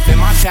chain off in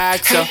my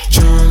taxi. Hey,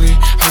 Julie,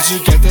 how'd you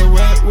get that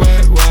wet?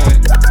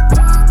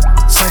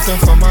 Something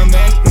for my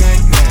neck.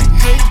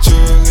 Hey,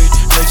 Julie,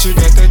 how'd you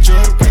get that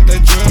drip?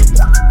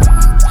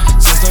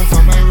 Something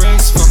for my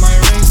race.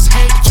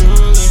 Hey,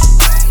 Julie.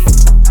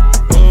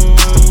 Oh,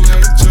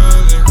 hey,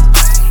 Julie.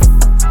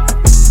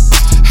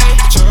 Hey,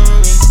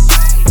 Julie.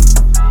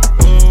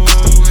 Oh,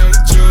 hey,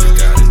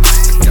 Julie.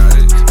 I got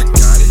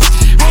it.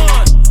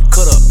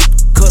 Cut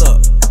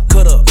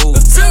up, ooh.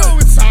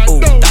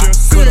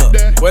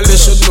 Well, they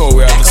should know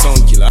we have the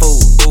sound killer.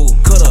 Ooh,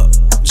 cut up,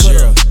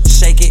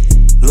 shake it,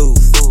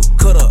 loose. Ooh,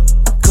 cut up,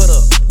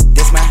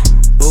 that's my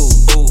boo.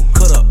 Ooh,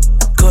 cut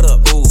up,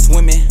 ooh,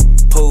 swimming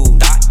pool.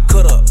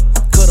 Cut up,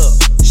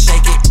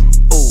 shake it,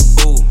 ooh,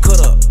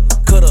 cut up,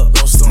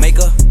 make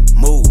a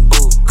move.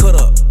 Ooh, cut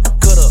up.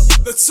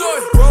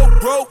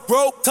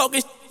 Broke,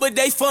 talking but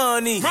they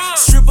funny.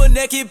 Stripper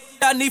naked,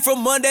 I need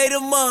from Monday to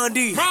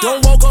Monday.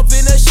 Don't walk up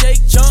in a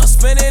shake jump,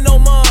 spending no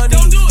money.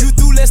 You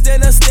threw less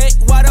than a stack,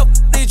 why the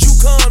did you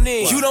come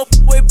in? You don't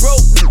with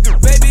broke,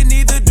 baby,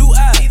 neither do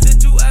I.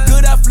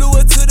 Good, I flew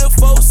her to the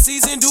 4th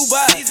season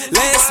Dubai.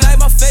 Last night,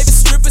 my favorite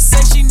stripper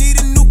said she need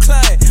a new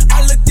client.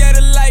 I looked at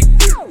her like,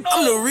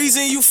 I'm the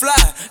reason you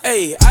fly.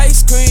 Hey,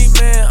 ice cream,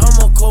 man,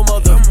 I'm a cold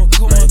mother.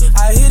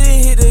 I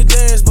hit the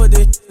dance, but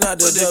they not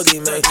the Dougie,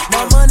 man.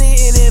 My money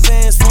in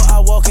advance before I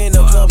walk in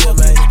the club,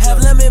 man. Have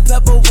lemon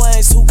pepper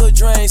wings, hookah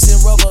drinks,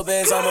 and rubber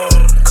bands. I'm a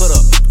cut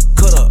up, ooh,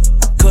 cut up,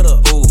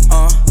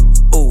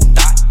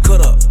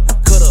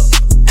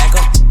 act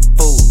up,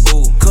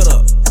 ooh,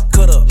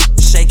 cut up,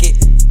 shake it,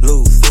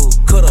 loose, ooh,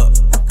 cut up,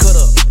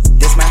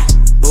 that's my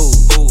boo,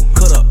 ooh,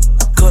 cut up,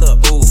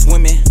 ooh,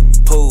 swimming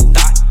pool,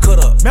 cut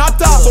up. Me I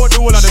talk about the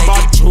whole of the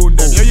bad tune,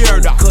 them. You hear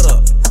that?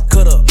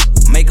 Cut up,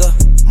 make a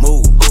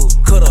move, ooh,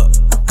 cut up.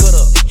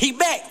 He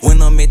back.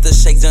 When I'm at the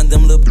shake, done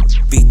them little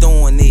be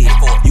throwing it.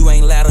 You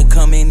ain't allowed to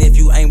come in if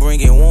you ain't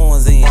bringing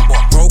ones in.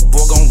 Broke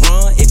boy gon'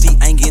 run if he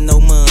ain't getting no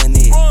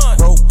money.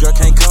 Broke girl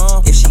can't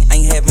come if she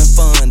ain't having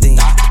fun then.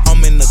 I'm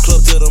in the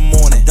club till the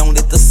morning, don't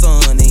let the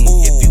sun in.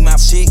 If you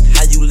my chick,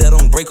 how you let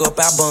them break up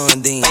our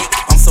bond then?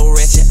 I'm so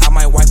ratchet, I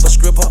might wipe a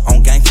stripper on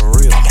gang for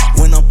real.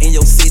 When I'm in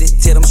your city,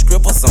 tell them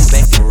strippers I'm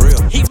back for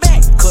real. He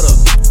back. Cut up,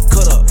 ooh,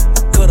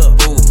 cut up,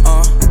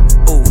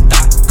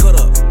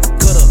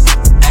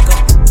 act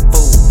up,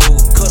 ooh,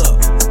 cut up,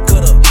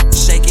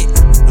 shake it,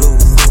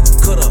 loose,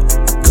 cut up,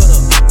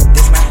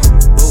 that's my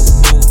boo,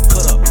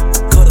 cut up,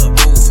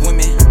 ooh,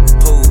 swimming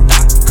pool,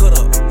 cut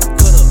up,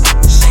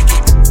 shake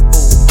it,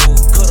 ooh,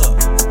 cut up,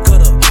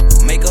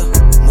 make a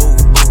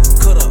move,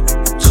 cut up.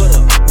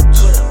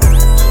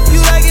 You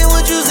like it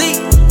what you see?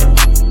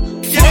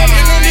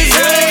 Walking in this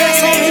alley,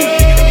 that's on me.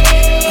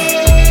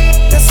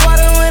 That's why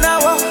that when I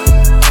walk,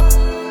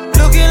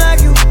 looking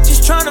like you,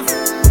 just tryna,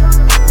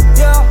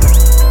 yeah.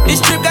 This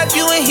trip got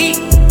you in heat.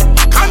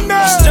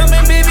 Just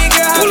jumping, baby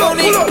girl,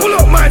 Pull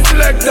up my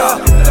selector.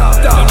 You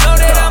know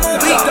that I'm a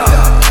beat.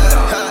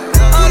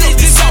 All these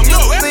tricks got you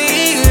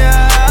big,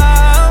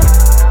 yeah.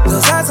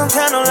 Cause I some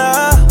kind of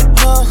love.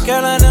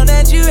 Girl, I know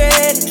that you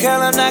ready.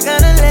 Girl, I'm not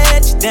gonna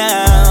let you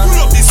down.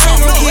 I'm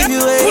gonna keep you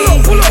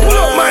waiting. Pull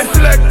up my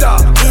selector.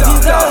 If you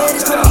go ahead,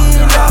 it's gonna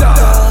get locked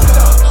up.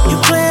 You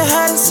playing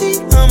hide and seek,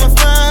 I'ma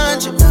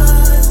find you.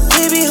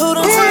 Baby, hold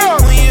on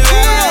when you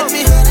ride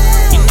me.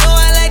 You know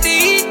I like to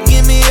eat,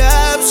 give me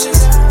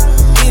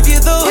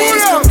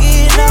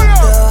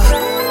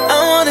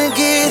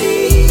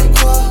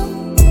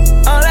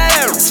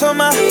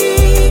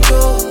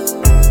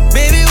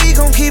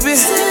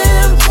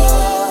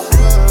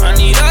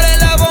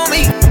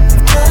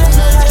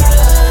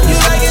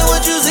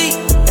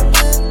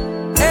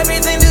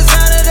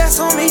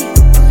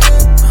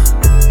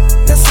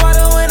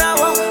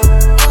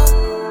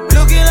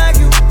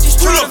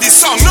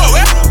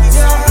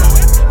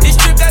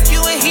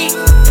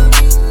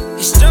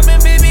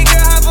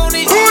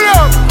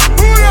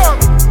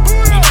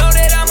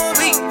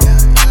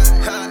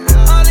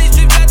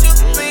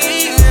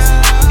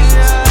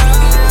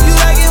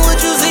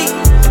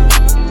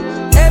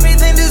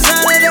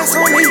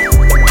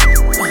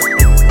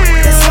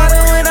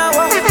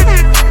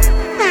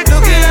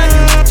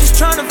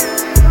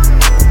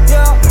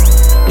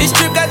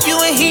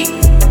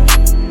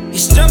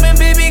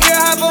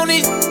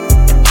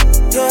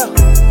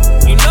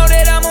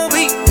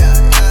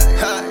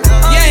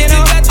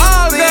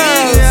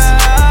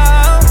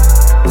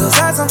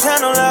some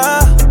time, no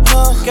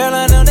love. Girl,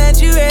 I know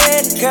that you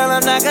ready. Girl,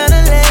 I'm not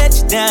gonna let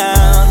you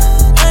down.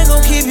 I ain't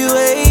gon' keep you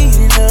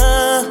waiting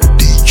up.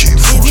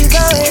 If you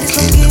go ahead, it's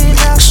gon' get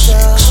knocked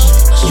up.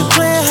 You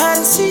playin' hide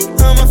and seek,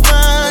 I'ma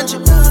find you.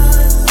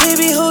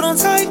 Baby, hold on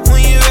tight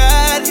when you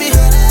ride me.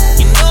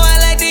 You know I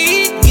like to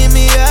eat, give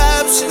me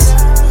options.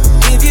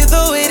 If you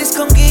throw it, it's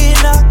gon' get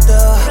knocked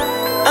up.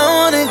 I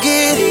wanna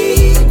get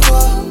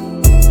equal.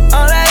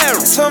 All that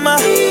ass for my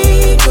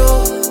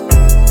ego.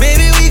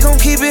 Baby, we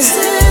gon' keep it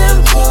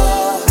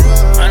simple.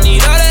 I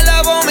need all that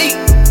love on me.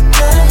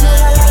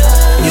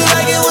 You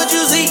like it what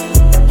you see.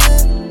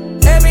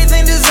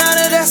 Everything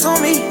designer, that's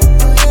on me.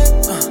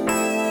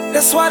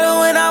 That's why the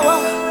when I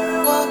walk,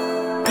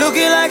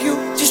 looking like you,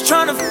 just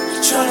tryna,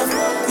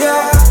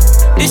 yeah.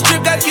 This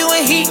trip got you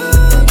in heat.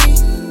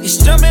 It's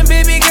jumping,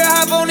 baby girl,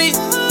 hop on it.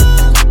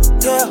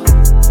 Yeah,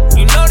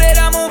 you know that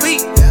I'm on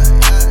beat.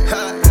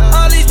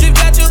 All these trips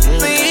got you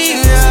in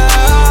heat.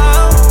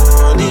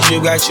 Yeah. This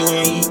trip got you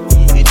in heat.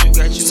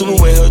 Super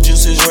wet, her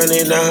juices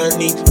running down her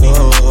knee.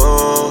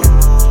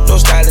 No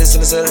stylist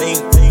in the saline.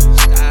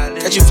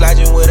 Got you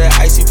flogging with an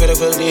icy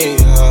pitiful dick.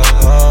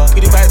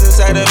 Pretty vibes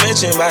inside the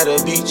mansion by the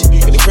beach.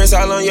 With the prints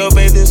all on your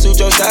bathing suit,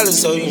 your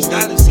stylist so unique.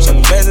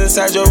 Some beds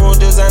inside your room,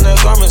 designer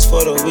garments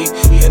for the week.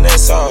 And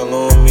that's all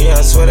on me,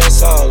 I swear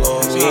that's all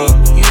on me.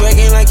 You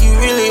acting like you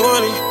really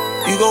want it,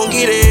 you gon'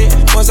 get it.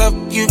 Once I f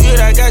you good,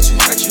 I got you.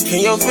 In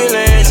your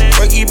feelings,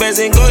 worky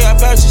bands and go your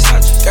pouches.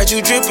 Got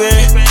you drippin',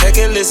 check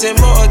and listen,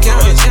 more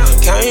accountants.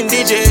 Counting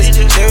digits,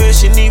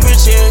 cherishing the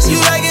riches. You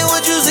like it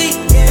what you see.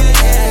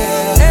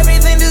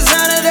 Everything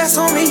designer, that's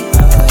on me.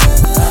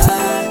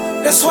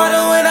 That's why the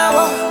when I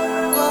walk,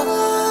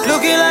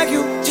 looking like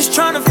you, just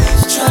tryna,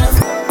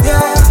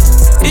 yeah.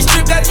 This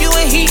trip got you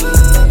in heat.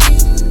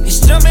 It's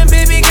jumping,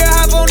 baby girl,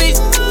 hop on it.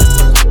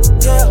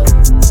 Yeah,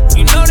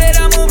 you know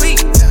that I'm on beat.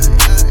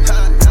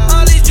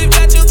 All these trips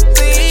got you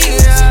in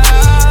heat.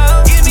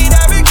 Yeah. Give me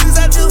that cause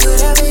I do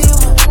whatever you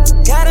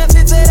want. Gotta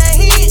fit to that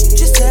heat,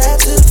 just to add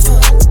to the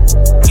fun.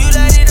 You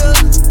light it up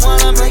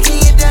while I'm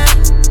breaking it down.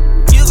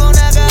 You gon'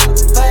 knock out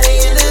by the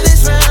end of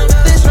this round.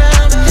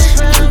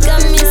 You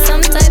got me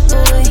some type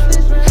of way.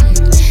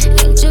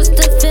 Ain't used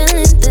to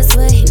feeling this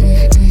way.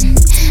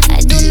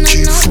 I do not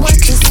know what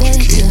to say.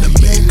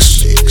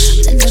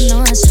 I don't know,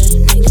 I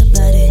shouldn't think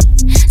about it.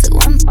 So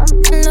one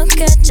look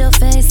at your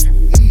face.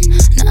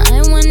 Now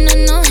I wanna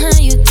know how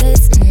you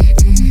taste.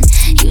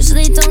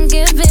 Usually don't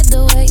give it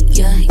away,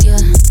 yeah.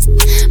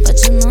 But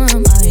you know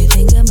I'm already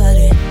thinking about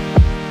it.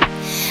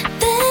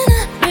 Then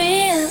I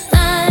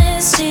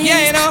realized she's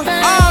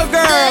all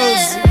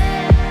girls.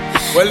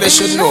 Well, they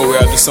should know we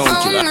are the sound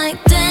killer. I'm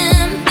like,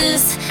 damn,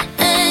 this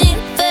ain't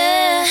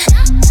fair.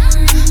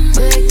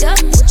 Break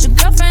up with your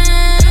girlfriend.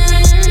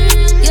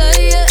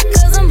 Yeah,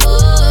 cause I'm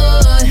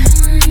bored.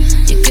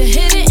 You can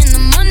hit it in the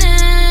morning.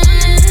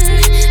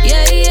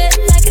 Yeah,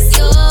 like it's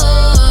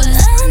yours.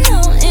 I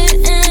know it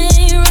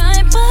ain't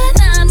right, but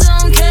I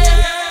don't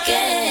care.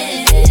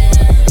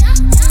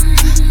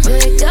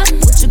 Break up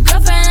with your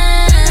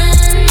girlfriend.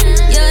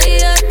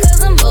 Yeah,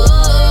 cause I'm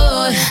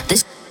bored.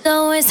 This shit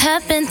always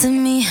happened to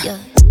me.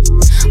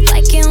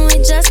 Why can't we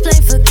just play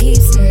for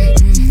keeps?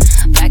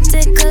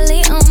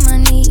 Practically on my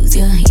knees,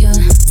 yeah.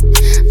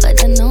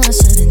 But I know I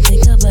shouldn't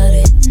think about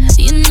it.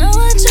 You know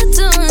what you're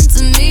doing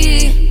to me.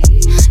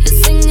 You're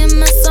singing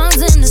my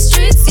songs in the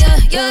streets,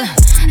 yeah.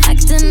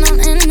 Acting all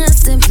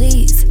innocent,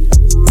 please.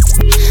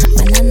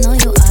 When I know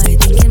you are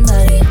thinking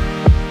about it.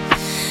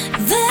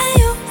 Then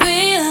you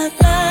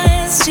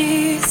realize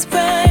she's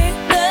right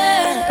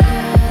there.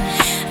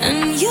 And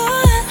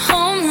you're at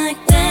home like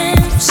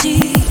damn, she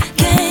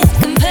can't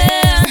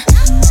compare.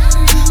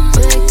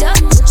 Break up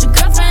with your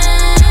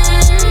girlfriend.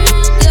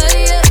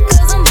 Yeah,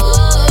 cause I'm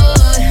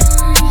bored.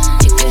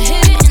 You can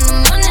hit it in the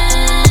morning.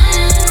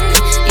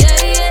 Yeah,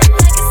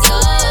 like it's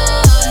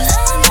yours.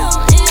 I know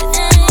it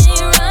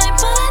ain't right,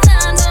 but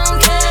I don't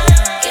care.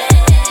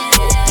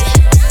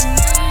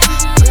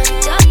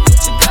 Break up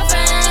with your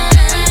girlfriend.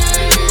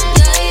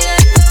 Yeah,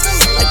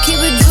 I keep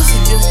it juicy.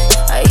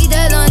 I eat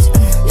that lunch.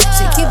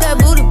 She keep that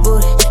booty.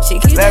 She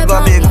keep that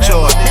bump.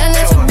 That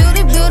natural beauty.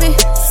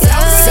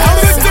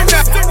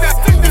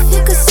 If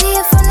you could see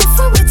it from the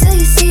front, wait till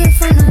you see it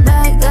from the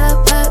back.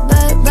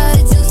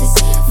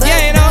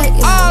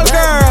 All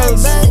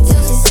girls.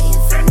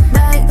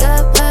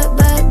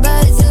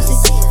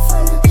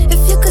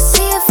 If you could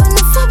see it from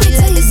the front, wait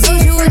till you see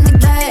it from the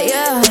back.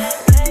 Yeah,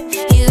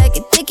 you like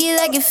it thick, you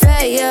like it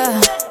fat.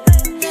 Yeah,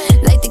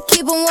 like to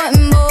keep on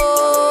wanting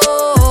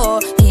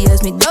more. He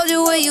asked me, Doja,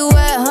 where you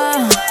at,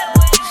 huh?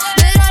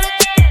 Then all the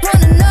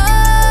wanna know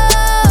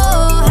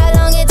how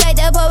long it take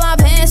to put my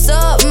pants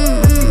up.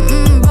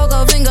 Broke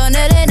a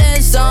fingernail and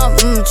then some.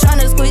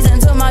 Tryna squeeze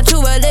into my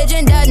true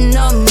religion, that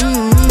numb.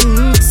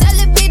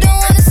 Celebrity don't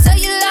wanna sell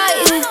you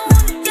light.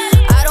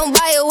 I don't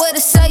buy it with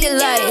a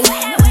cellulite.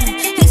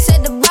 He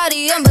said the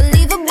body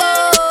unbelievable.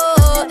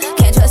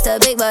 Can't trust a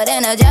big butt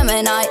and a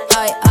Gemini.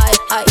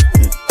 I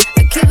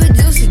keep it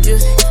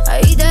juicy.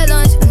 I eat that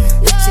lunch.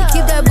 She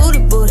keep that booty.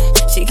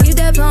 She keep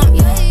that pump.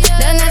 Yeah.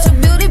 That natural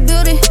beauty.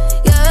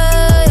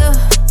 Yeah.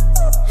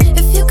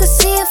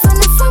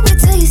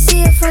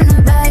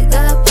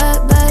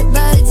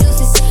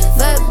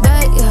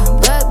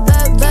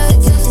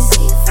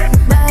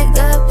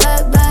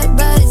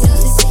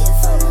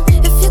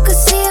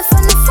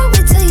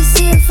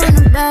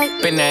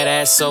 Bend that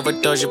ass over,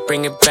 Doja,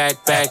 bring it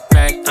back, back,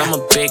 back. I'm a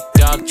big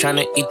dog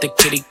tryna eat the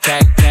kitty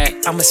cat, cat.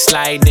 I'ma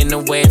slide in the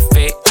way it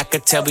fit, I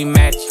could tell we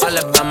match. All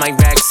about my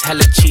racks,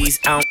 hella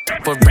cheese, I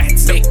don't for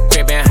rats. Big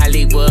crib in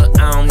Hollywood,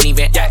 I don't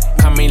even act.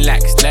 Come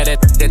relax, let it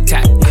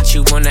attack. Hit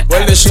you on the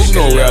well, they should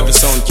know where the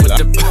sound killer.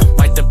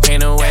 Wipe the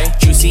pain away,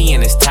 juicy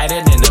and it's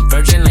tighter than a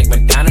virgin, like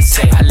Madonna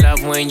say. I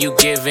love when you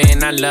give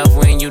in, I love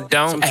when you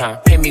don't.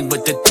 Hit me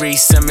with the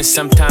threesome and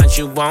sometimes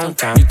you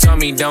won't. You told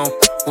me don't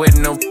with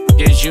no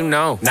as you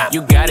know.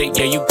 You got it,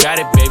 yeah, you got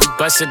it, baby.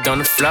 Bust it on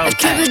the floor. I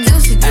keep it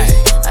juicy,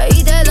 I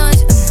eat that lunch.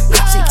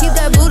 She keep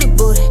that booty,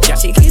 booty.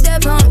 She keep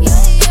that pump,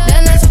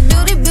 that natural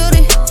beauty,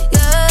 beauty.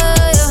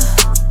 Yeah,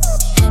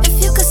 yeah. If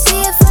you could see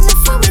it from the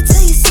front, wait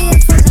till you see it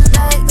from the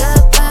back.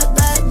 Back,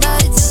 back, back,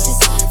 till you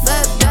see it.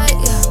 Back, back,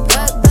 yeah.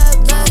 Back, back,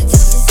 back,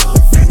 till you see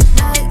it from the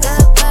back.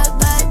 Back,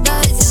 back,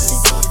 back, till you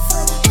see it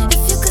from the.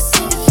 If you could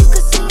see it, you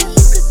could see it,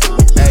 you could see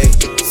it. Hey,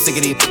 sick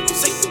of these.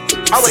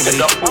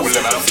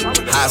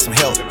 Hire some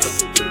help.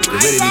 Get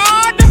rid of these.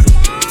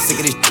 Sick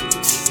of these.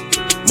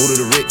 Move to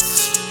the Ritz.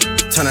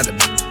 Turn out the.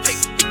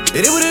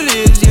 It is what it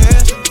is,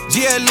 yeah.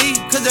 GLE,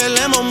 cause that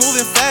Lambo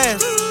moving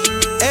fast.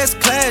 S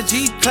class,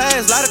 G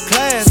class, lot of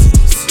class.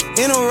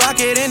 In a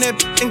rocket, and that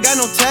ain't got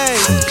no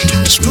tags.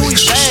 Louis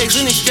bags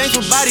in exchange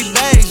for body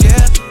bags,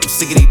 yeah. I'm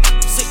sick of these.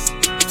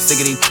 Sick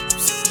of these.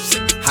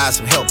 Hire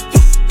some help.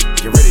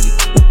 Get rid of these.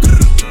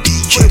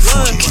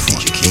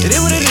 It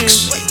is what it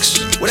is.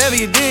 Whatever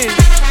you did,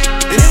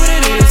 it is what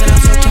it is, and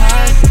I'm so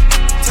tired.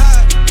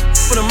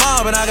 For the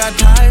mob, and I got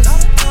ties.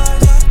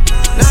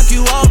 Knock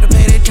you off to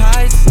pay their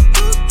ties.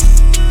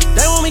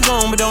 They want me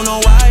gone, but don't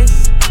know why.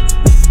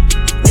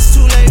 It's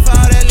too late for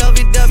all that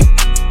lovey-dovey.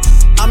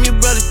 I'm your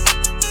brother,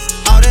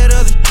 all that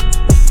other.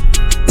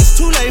 It's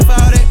too late for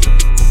all that.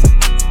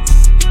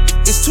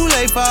 It's too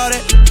late for all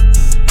that.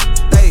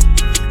 Hey,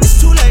 it's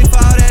too late for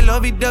all that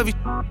lovey-dovey.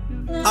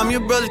 I'm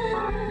your brother,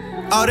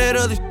 all that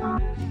other.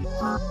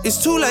 It's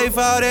too late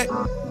for all that.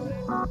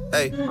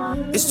 Hey,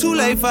 it's too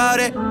late for all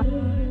that.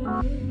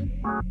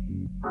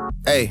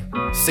 Hey,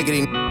 sick of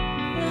these.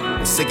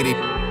 I'm sick of these.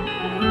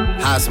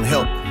 Hire some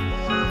help.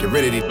 Get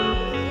rid of these.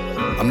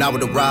 I'm not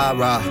with the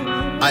rah-rah.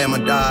 I am a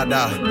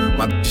da-da.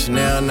 My bitch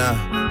Chanel now.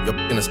 Your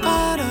in a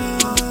starter.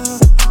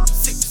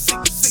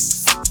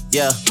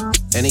 Yeah,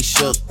 and he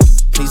shook.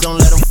 Please don't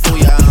let them fool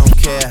you. I don't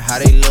care how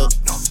they look.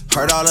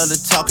 Heard all of the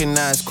talking,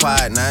 now it's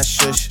quiet, now it's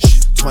shush.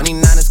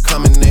 29 is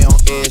coming, they on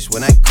edge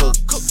when I cook.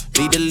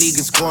 Lead the league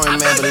in scoring,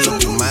 man, but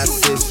look at my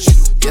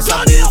assist. Yes,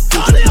 I'll be the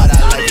future, but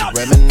I like to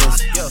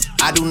reminisce.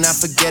 I do not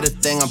forget a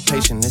thing, I'm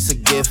patient, it's a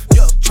gift.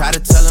 Try to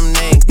tell them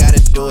they ain't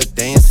gotta do it,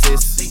 they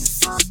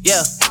insist.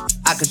 Yeah,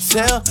 I could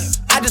tell.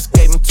 I just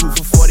gave him 2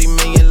 for 40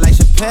 million like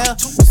Chappelle.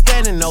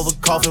 Standing over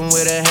coffin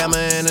with a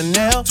hammer and a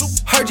nail.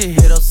 Heard you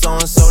hit up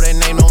so-and-so, that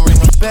name don't ring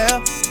a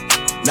bell.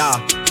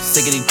 Nah,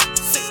 sick of these.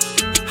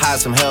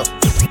 Hire some help,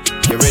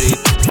 get rid of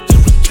it.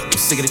 I'm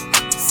sick of it.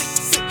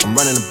 I'm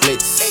running a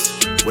blitz,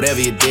 whatever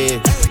you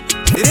did.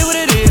 It is what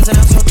it is, and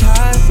I'm so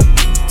tired.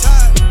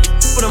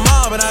 For the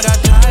mob, and I got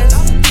ties.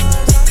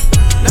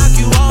 Knock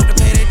you off to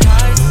pay their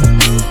ties.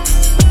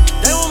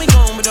 They want me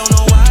gone, but don't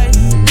know why.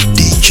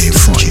 DJ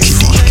Frankie D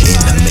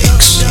in the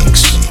mix.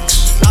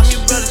 I'm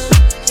your brother,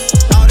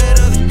 all that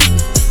other.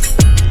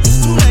 It's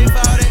too late for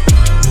all that.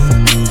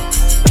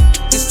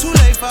 It's too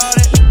late for all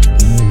that.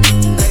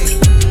 Hey,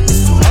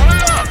 it's too late.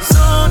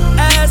 Soon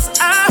as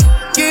I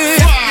get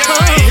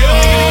home,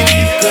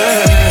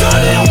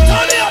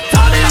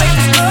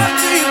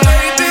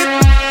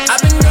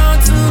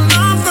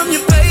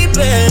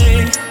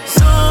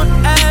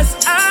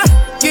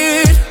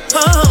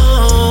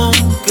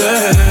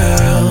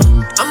 girl.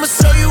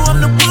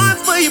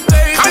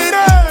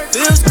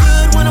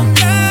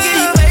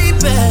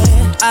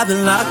 I've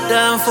been locked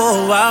down for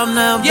a while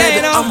now, baby.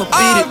 You know, I'ma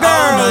beat it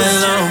all night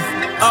long,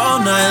 all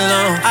night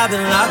long. I've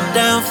been locked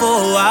down for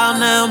a while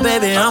now,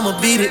 baby. I'ma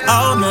beat it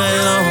all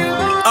night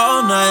long,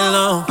 all night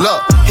long.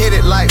 Look, hit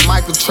it like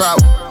Michael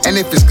Trout, and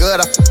if it's good,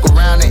 I fuck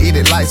around and eat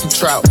it like some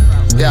trout.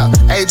 Yeah,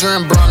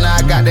 Adrian Broner,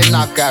 I got that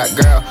knockout,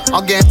 girl.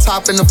 I'm getting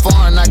top in the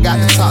foreign, I got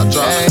the top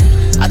drop. Hey,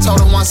 I told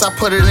her once I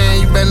put it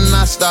in, you better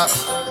not stop.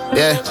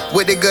 Yeah,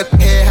 with the good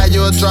head, how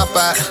you a drop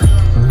out?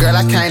 Girl,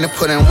 I came to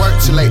put in work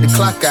too late to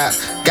clock out.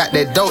 Got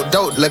that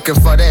dope, looking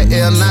for that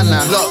ill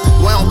nana. Look,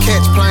 we don't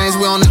catch planes,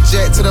 we on the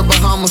jet to the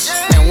Bahamas.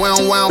 And we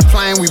on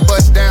plane, we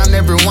bust down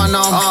every one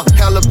on.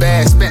 Hella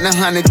bad, spent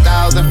 100,000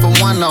 for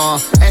one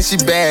on. And she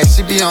bad,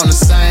 she be on the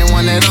same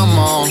one that I'm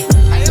on.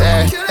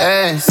 Yeah,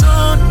 yeah.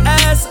 Soon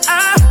as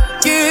I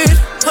get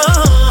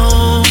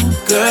home,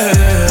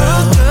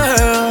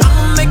 girl,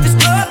 I'ma make this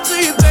love to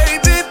you,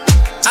 baby.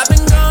 I've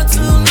been gone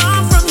too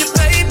long from you,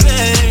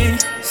 baby.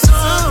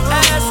 Soon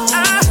as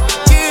I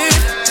get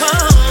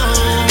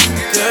home,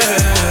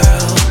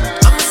 girl,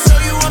 I'ma show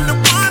you I'm the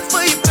one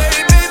for you,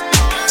 baby.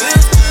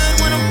 Feels good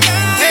when I'm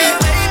back,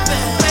 baby.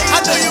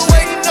 I know you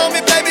waiting on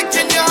me, baby.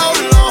 Can you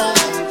hold on?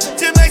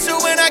 To make sure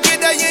when I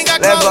get there, you ain't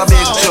got clothes on.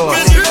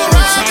 Cause you gon'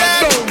 ride that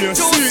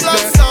to a slow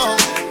song.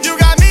 You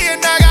got me and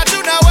I got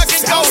you, now what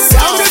can go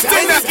wrong?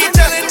 And you keep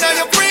telling all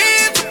your friends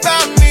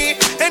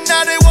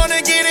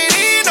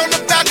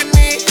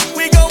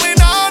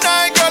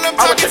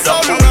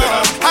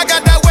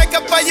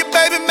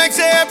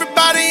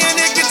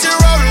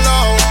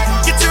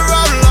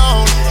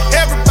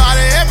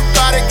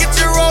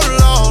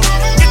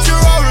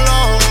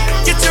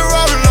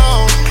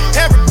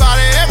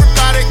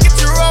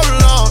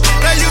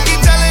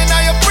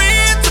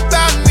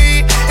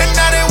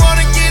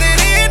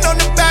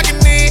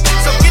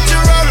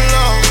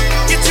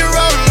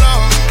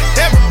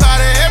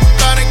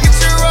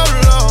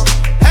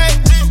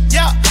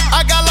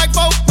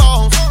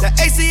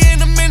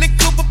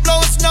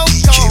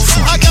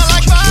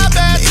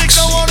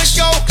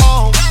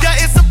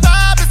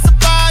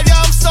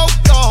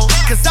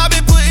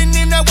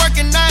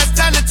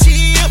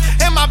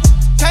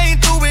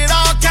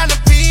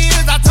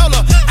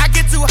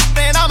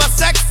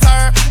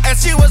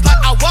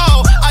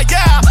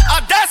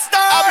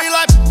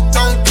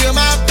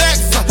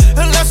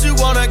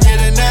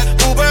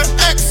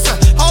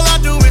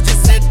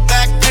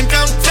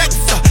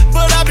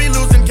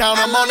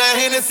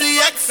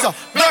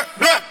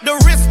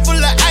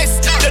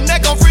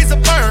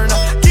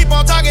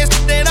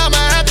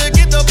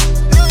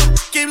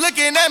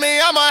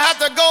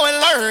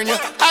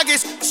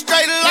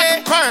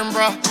perm,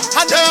 bro.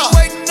 I know you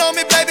waiting on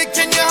me, baby,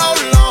 can you hold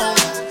on?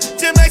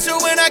 Just make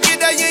sure when I get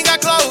there, you ain't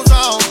got clothes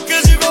on.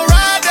 Cause you gon'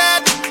 ride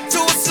that to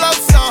a slow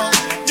song.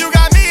 You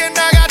got me and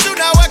I got you,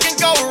 now what can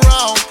go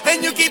wrong?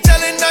 And you keep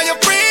telling all your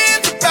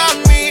friends about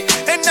me,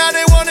 and now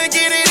they wanna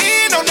get it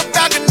in on the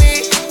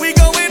balcony. We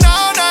going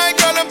all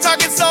night, girl, I'm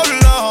talking so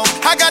long.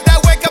 I got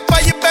that wake up for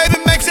you, baby,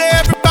 make sure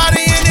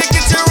everybody in it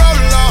get your roll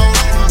on.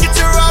 Get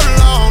your roll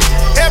on.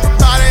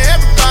 Everybody,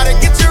 everybody,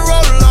 get your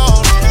roll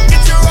on.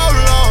 Get your roll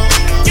on.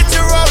 Get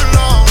your roll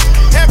on.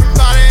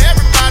 Everybody,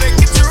 everybody,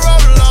 get your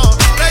roll on.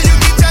 Now you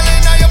keep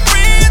telling all your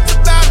friends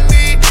about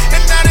me,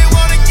 and now they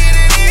wanna get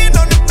it in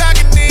on the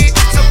balcony.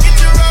 So get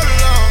your roll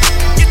on.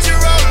 Get your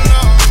roll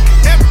on.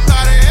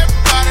 Everybody,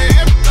 everybody,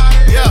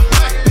 everybody. Yeah.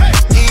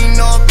 You ain't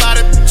know about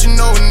it, but you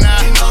know it now.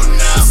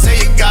 You say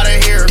you gotta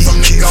hear it from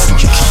the golden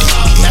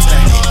mouth. That's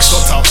that. Go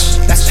talk.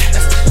 That's that.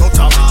 Go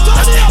talk.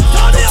 That's that. Go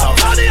talk.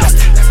 That's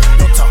that.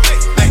 Go talk.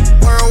 Hey,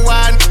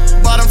 worldwide,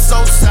 but I'm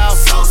so south.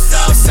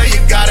 They say you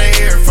gotta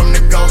hear it from the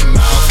golden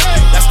mouth.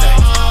 That's that.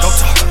 Go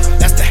talk.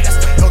 That's that.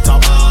 Go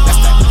talk. That's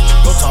that.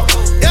 Go talk.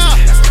 Yeah.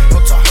 Go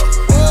talk.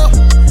 Oh,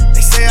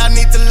 they say I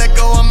need to let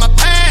go of my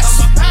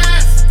past.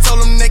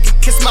 Told them they can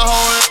kiss my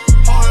whole.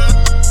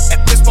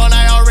 At this point,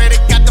 I already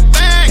got the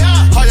bag.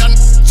 All y'all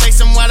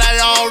chasing what I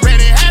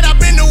already had. I've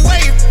been the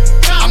wave.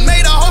 I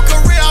made a whole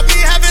career, I'll be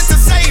having to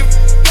save.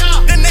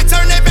 Then they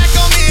turned their back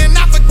on me and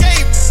I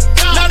forgave.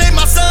 Now they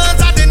my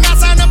sons, I did not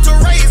sign up to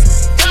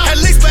raise. At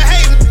least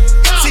behave.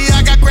 See,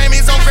 I got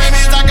Grammys on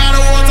Grammys, I got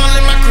awards all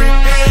in my crib.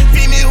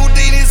 Female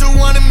Houdinis who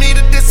wanted me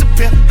to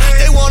disappear.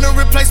 They wanna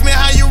replace me,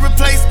 how you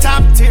replace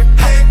top tier?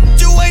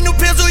 You ain't new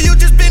pencil, you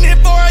just been here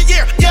for a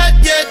year. Yeah,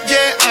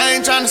 I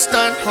ain't tryna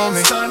stunt,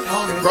 homie.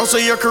 The growth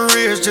of your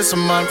career is just a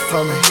month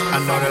for me. I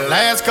know the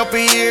last couple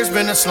years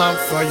been a slump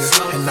for you,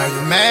 and now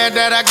you mad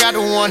that I got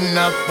the one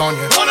up on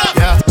you.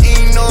 Yeah, you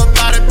ain't know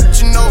about it,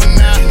 but you know it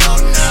now. You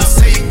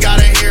say you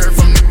gotta hear it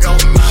from the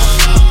golden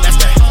mouth. That's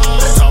that. Go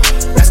talk.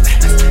 That's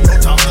that. Go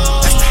talk.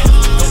 That's that.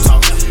 Go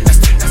talk. That's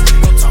that.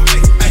 Go talk.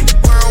 Hey,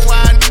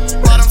 worldwide,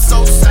 but I'm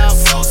so south.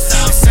 They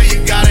say you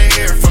gotta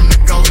hear it from the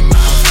golden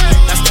mouth.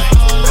 That's that.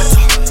 Go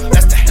talk.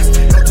 That's that.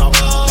 Go talk.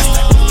 That's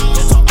that.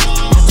 Go talk.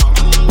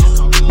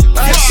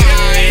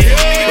 Roxanne,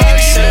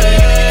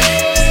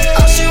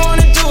 all she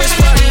wanna do is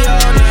party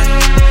all night.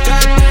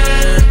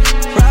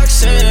 Goddamn,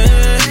 Roxanne,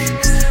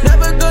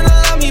 never gonna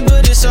love me,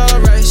 but it's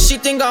alright. She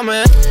think I'm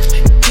a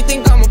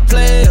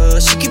player.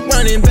 She keep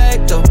running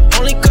back though,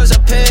 only cause I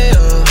pay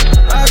her.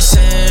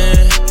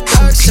 Roxanne,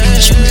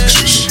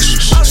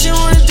 all she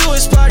wanna do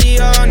is party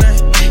all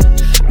night.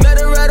 Met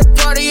her at a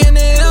party in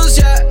the hills,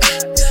 yeah.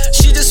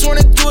 She just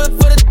wanna do it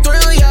for the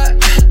thrill, yeah.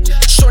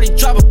 Shorty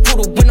drop a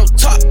poodle with no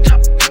top.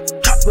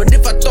 But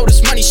if I throw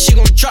this money, she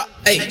gon' drop.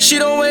 Ay, she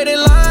don't wait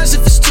in lines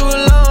if it's too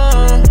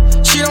long.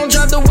 She don't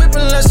drive the whip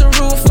unless the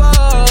roof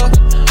off.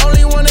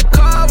 Only wanna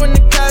call when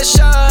the cash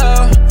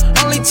out.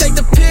 Only take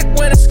the pic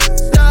when it's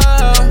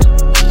out.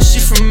 She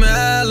from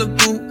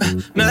Malibu,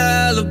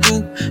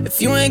 Malibu.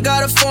 If you ain't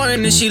got a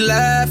foreign, then she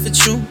laugh at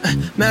you.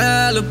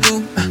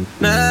 Malibu,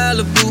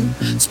 Malibu.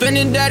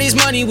 Spending daddy's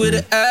money with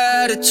an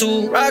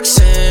attitude.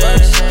 Roxanne,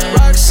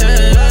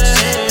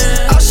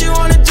 all she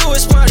wanna do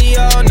is party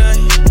all night.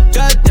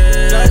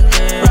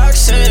 Goddamn,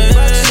 Roxanne,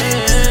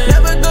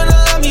 never gonna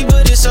love me,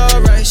 but it's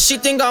alright. She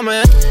think I'm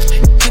a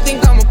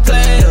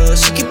player.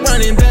 She keep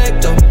running back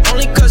though,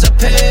 only cause I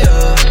pay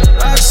her.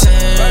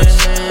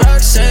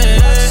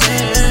 Roxanne,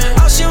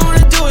 all she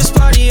wanna do is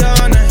party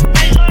all night.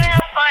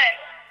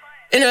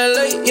 In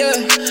LA,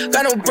 yeah,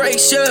 got no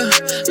brakes, yeah.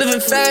 Living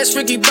fast,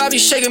 Ricky Bobby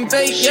shaking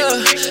bait,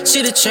 yeah.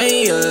 See the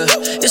chain, yeah,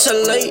 it's a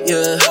late,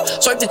 yeah.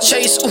 Swipe the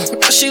chase, ooh,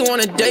 now she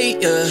wanna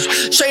date, yeah.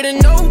 Straight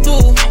and no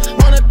blue,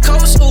 on the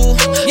coast, ooh.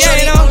 Yeah,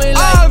 you know,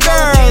 all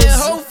girls.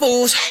 Whole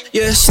Foods,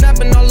 yeah,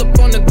 snapping all up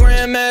on the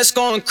grandmas,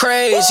 going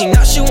crazy.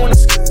 Now she wanna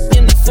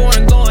in the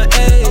foreign, going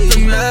ayy. Up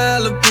in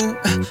Malibu,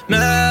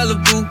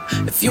 Malibu.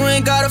 If you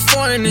ain't got a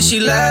foreign, then she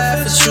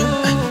laugh at you.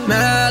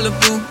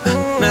 Malibu,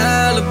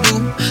 Malibu.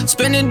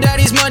 Spending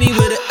daddy's money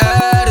with an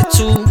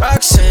attitude.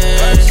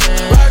 Roxanne,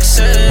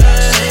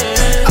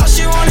 all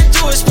she wanna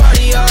do is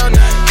party all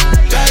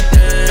night.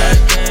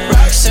 Goddamn,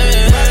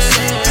 Roxanne,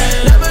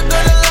 never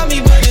gonna love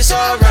me, but it's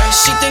alright.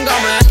 She think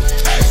I'm a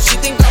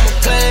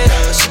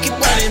player. She keep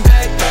running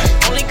back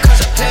though, only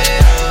cause I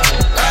pay her.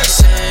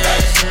 Roxanne,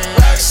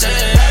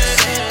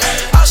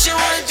 all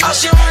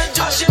she wanna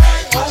do.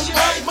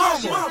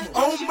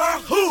 On my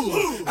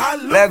hood, I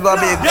look Let go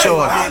big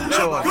chore.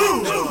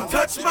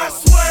 touch my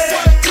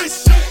swag,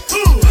 kiss you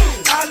good.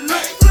 I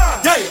look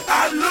fly,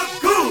 I look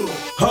good.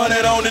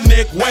 100 on the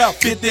neck, well,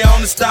 50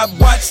 on the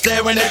stopwatch.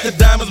 Staring at the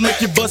diamonds, make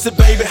you bust it,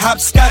 baby,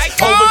 hopscotch.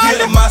 Over here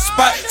to my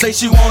spot, say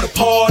she wanna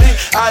party.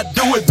 I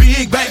do it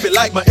big, baby,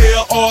 like my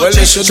LR. Well,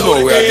 they should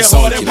know where the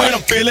song came when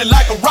I'm feeling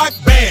like a rock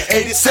band.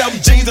 87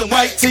 jeans and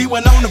white tee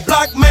when on the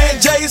block, man.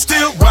 Jay is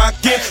still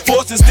rocking,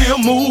 Fortune still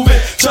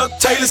moving. Chuck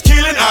Taylor's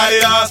killing,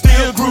 IDR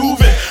still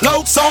grooving.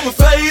 Lokes on my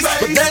face,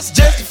 but that's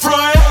just the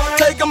front.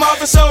 Take them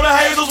off and show the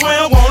hazels when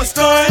I wanna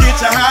stun. Get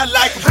you high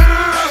like a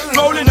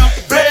rolling up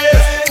the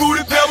bed.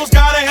 Booty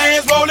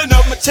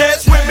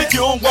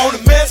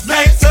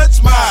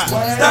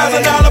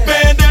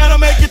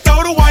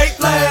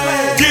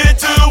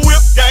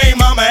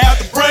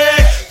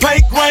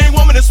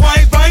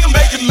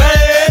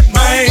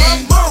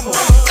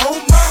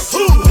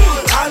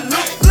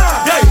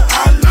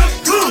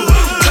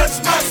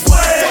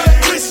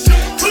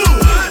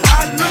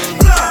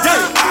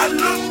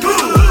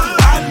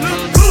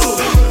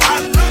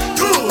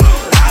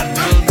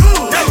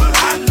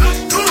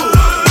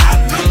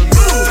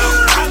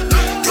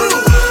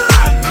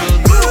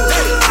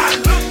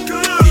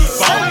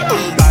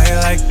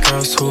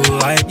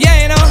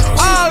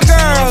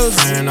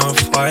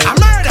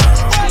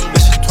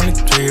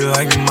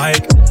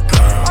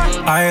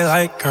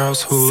like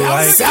girls who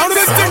like girls. I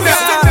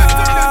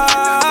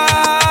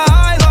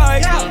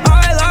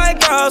like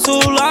girls who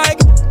like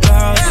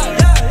girls.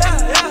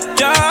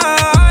 Yeah,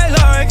 I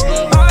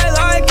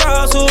like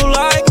girls who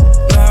like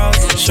girls.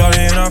 Shorty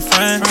and her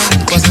friends,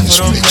 bustin'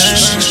 for them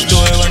bands, do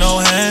it with no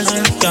hands.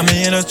 Got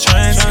me in a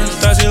trance,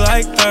 Thursday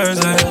like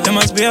Thursday. It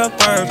must be her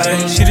birthday,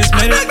 she just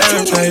made it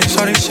birthday.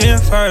 Shorty, she in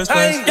first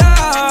place.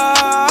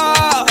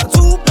 Yeah,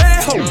 too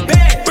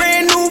bad,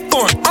 brand new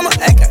form. I'm a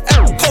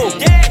cold,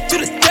 yeah, to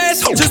the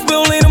dash. Just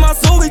spill lean in my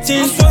soul,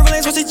 I'm swerving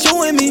lanes, what she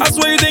chewing me. I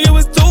swear you think it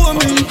was two of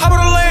me. Hop on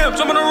the lamp,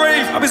 jump on the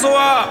rave. I be so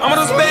high, I'm on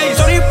the space.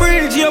 Shorty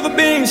pretty, she have a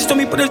beam. She told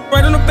me put this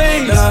right on the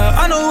base.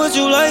 I know what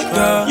you like,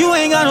 you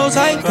ain't got no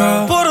type.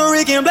 Puerto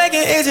Rican, black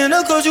and Asian,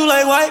 of course you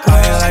like white.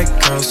 I like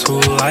girls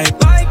who like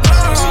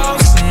girls.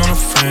 Listen on a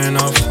friend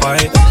of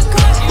white.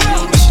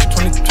 She's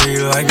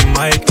 23 like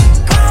Mike.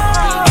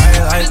 I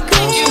like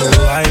girls who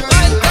like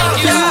girls.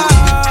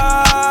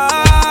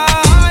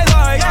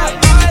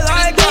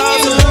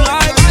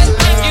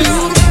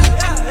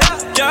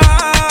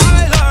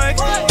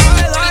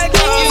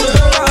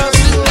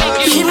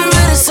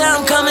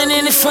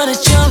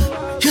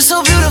 You're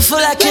so beautiful,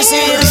 I can't say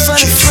it in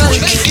front of front.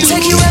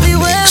 Take you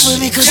everywhere with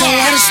me, cause I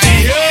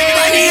understand.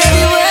 Money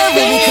everywhere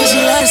with me, cause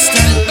you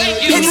understand.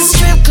 Hit the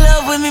strip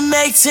club with me,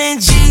 make 10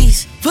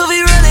 G's. We'll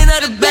be running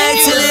out the bag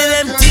till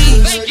it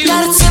empties.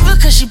 Got a temper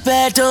cause she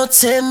bad, don't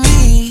tempt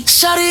me.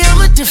 Shawty,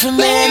 I'm a different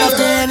man off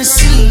the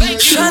Hennessy.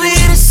 Tryna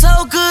hit it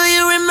so good,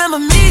 you remember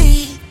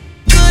me.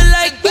 Good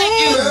like thank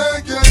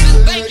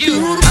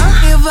you.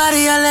 Your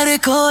body, I let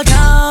it go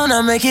down.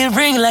 I make it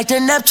ring like the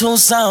Neptune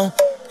sound.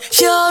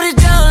 You hold it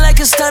down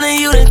like a stunner,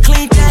 you done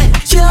clean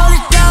that. You hold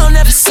it down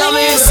every summer,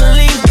 it's a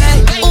lean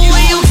back. Ooh,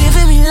 when you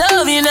giving me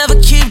love, you never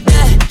keep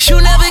that. You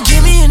never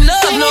give me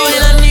enough, knowing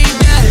I need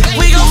that.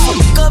 We gon'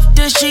 fuck up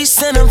the sheets,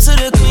 send them to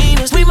the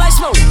cleaners. We might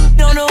smoke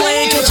on the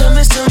way and catch a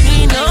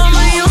misdemeanor. I'm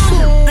my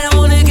own, I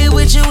wanna get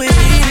with you and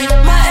eat it.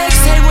 My ex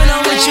say when I'm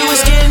with you,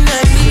 it's getting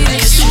that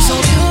needed. Cause you're so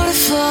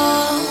beautiful,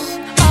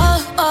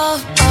 oh.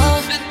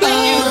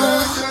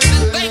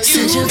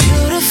 Said you're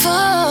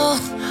beautiful.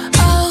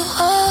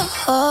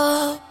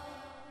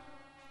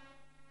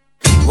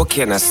 What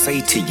can I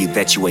say to you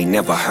that you ain't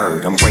never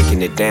heard? I'm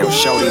breaking it down,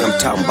 shorty, I'm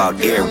talking about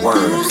every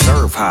word.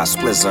 Observe how I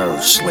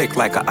splizzard, slick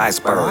like an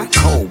iceberg,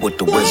 cold with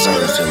the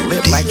wizards, and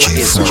lit like my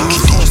izzard.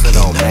 Cause it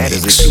all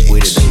matters if you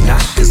with it or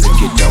not, cause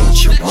if you don't,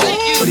 you won't.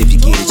 But if you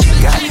get it, you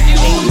got it.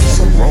 Ain't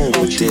nothing wrong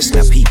with this,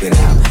 now peep it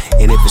out.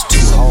 And if it's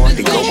too hard,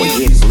 then go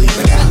ahead and bleep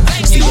it out.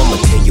 See, I'ma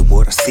tell you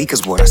what I see,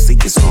 cause what I see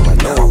is all I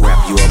know. I'll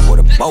wrap you up with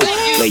a bow,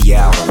 lay you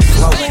out on the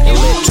floor, and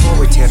let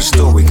Tori tell the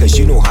story, cause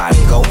you know how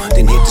to go.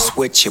 Then hit the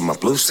switch in my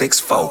blue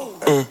 6-4.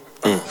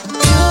 Beautiful,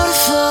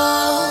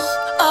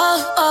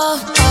 oh.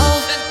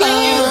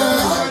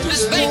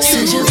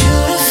 Said you're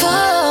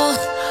beautiful,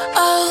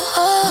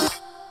 oh.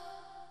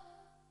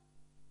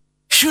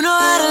 You know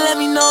how to let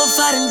me know if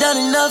I done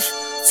enough.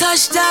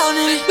 Touchdown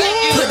in it,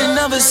 put the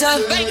numbers up.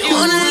 You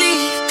wanna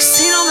leave, cause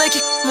he don't make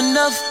it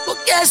enough. Well,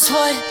 guess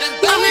what?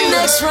 I'm the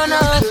next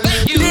runner-up.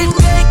 Big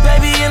bag,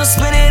 baby, and I'll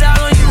spend it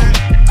all on you.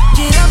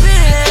 Get up in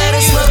here,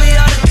 that's what we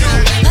ought to do.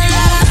 A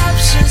lot of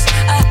options,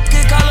 I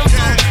could call them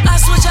through. I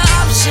switch an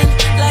option,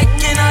 like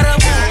in auto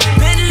boom.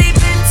 Bentley,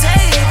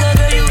 Bentayga,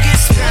 girl, you get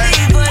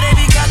sprayed. But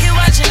every cocky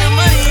watching the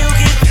money, you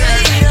get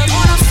paid. I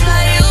wanna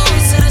fly you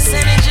to the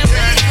San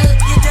Jamaica.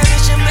 You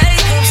damage your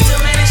makeup, still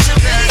manage to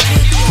make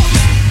it.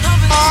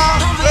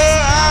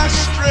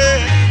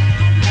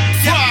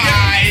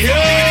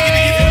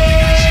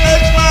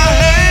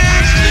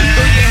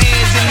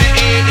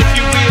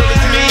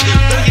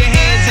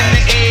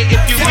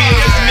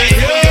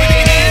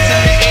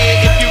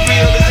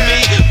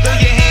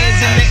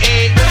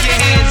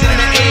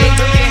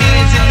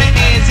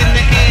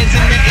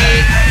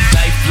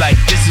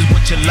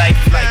 Life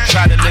like,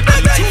 try to live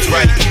your life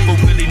right. People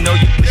really know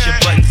you push your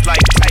buttons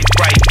like type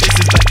right. This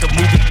is like a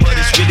movie, but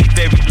it's really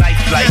very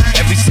lifelike.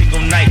 Every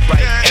single night,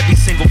 right? Every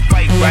single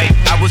fight, right?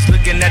 I was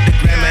looking at the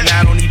gram and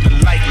I don't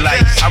even like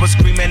lights. I was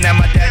screaming at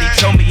my daddy,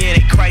 told me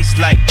it ain't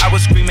Christ-like. I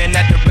was screaming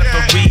at the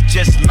referee,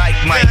 just like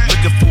Mike.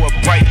 Looking for a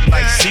bright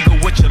light, Seagull,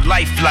 what your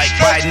life like?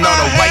 Riding on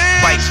a white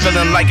bike,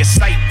 feeling like a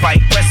sight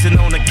bike. Pressing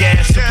on the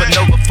gas,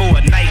 supernova for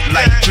a night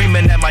light.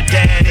 Dreaming at my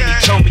dad and he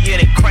told me it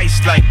ain't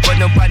Christ-like.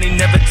 But nobody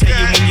never tell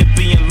you when you're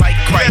being like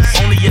Christ.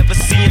 Only ever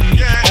seeing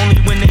me,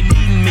 only when they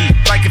needin' me.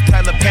 Like if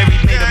Tyler Perry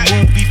made a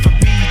movie for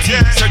BET,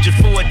 searching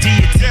for a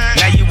deity.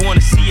 Now you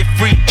wanna see it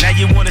free, now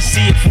you wanna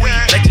see it free.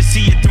 Let you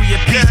see it 3 a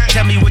piece.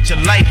 Tell me what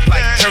your life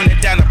like, turn it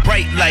down a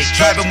bright light.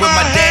 Driving with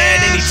my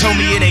dad and he told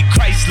me it ain't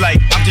Christ-like.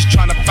 I'm just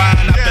trying to find,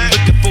 I've been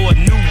looking for a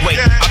new way.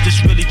 I'm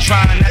just really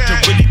trying not to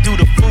really do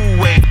the fool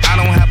way. I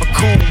don't have a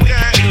cool way,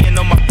 being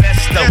on my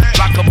best though.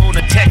 Block up on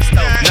the text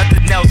though,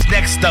 nothing else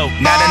next though.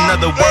 Not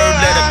another word,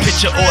 let a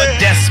picture or a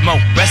decimal.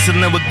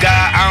 Wrestling with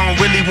God, I don't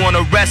really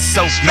wanna rest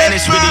so. Man,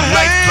 it's really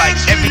life-like,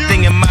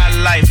 everything in my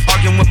life.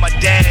 Arguing with my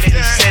dad and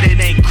he said it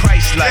ain't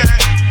Christ-like.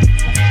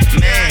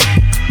 Man.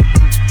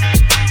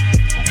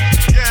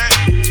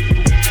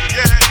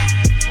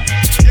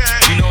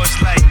 You know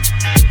it's like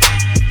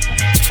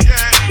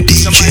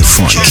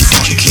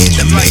in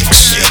the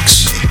mix.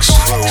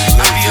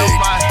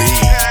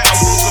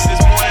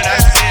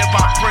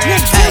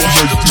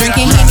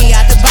 Drinking Henny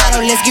out the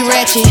bottle, let's get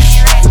ratchet.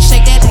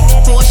 Shake that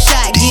for a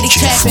shot, get it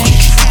clapping.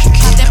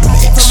 Pop that for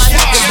my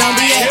niggas, don't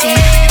be acting.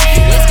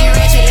 Let's get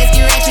ratchet, let's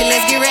get ratchet,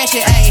 let's get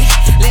ratchet, ayy.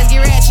 Let's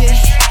get ratchet,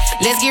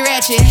 let's get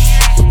ratchet.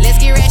 Let's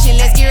get ratchet,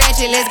 let's get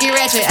ratchet, let's get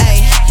ratchet,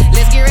 ayy.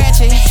 Let's get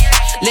ratchet,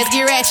 let's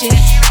get ratchet.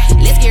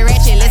 Let's get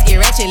ratchet, let's get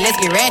ratchet, let's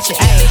get ratchet,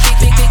 ayy.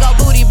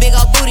 Big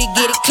ol' booty,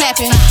 get it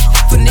clapping.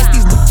 Finesse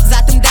these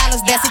out them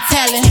dollars, that's a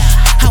talent.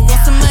 I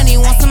want some money,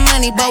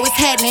 but it's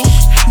happening.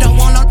 Don't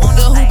want no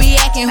nigga who be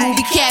acting, who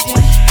be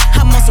capping.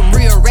 I'm on some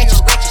real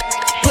ratchet.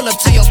 Pull up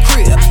to your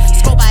crib,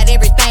 scope out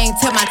everything,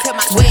 tell my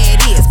where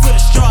it is. Put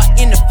a straw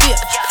in the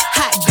fifth.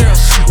 Hot girl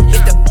shit.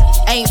 If the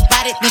ain't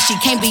bout it, then she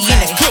can't be in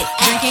the clip.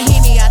 Drinking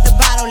Henny out the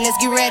bottle, let's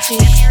get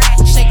ratchet.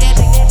 Shake that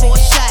for a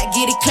shot,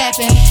 get it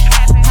clapping.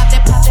 Pop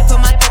that for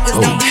my niggas,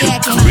 don't be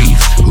acting.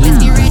 Let's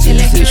get ratchet,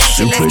 let's get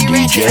ratchet, let's get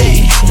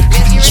ratchet.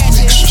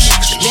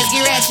 Let's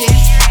get ratchet,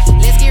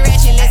 let's get ratchet. Let's get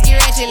ratchet, let's get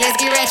ratchet, let's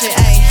get ratchet,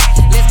 ayy.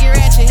 Let's get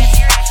ratchet,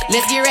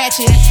 let's get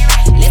ratchet.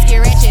 Let's get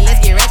ratchet, let's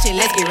get ratchet,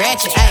 let's get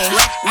ratchet, ayy.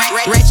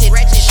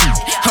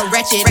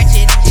 Ratchet,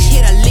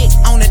 hit a lick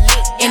on the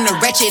lick in the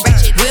ratchet.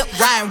 Whip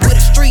riding with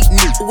a street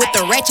nigga with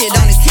the ratchet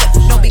on his hip.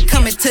 Don't be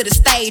coming to the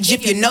stage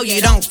if you know you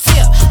don't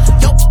tip.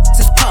 Yo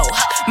is cold,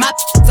 my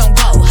don't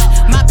go.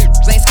 My bitch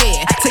ain't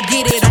scared to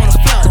get it on the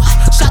floor.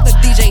 Shout to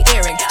DJ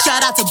Eric,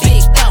 shout out to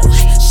Big Doe.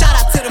 Shout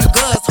out to them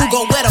girls who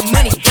go where the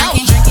money go.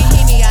 Drinking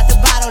Henny out the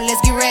bottle, let's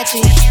get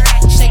ratchet.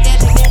 Shake that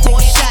for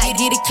a shot,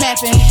 get it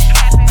clapping.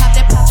 Pop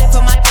that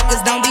for my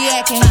niggas, don't be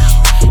acting.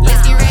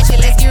 Let's get ratchet,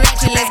 let's get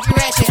ratchet, let's get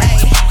ratchet,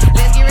 ayy.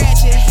 Let's get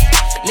ratchet,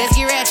 let's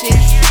get ratchet.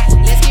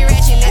 Let's get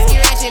ratchet, let's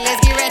get ratchet,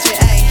 let's get ratchet,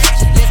 ayy.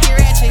 Let's get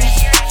ratchet,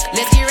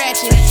 let's get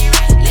ratchet.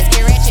 Let's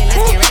get ratchet,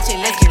 let's get ratchet,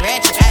 let's get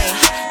ratchet, ayy.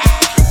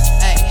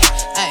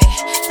 Ayy.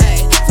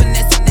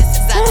 Finesse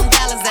out them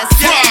dollars, that's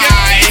it.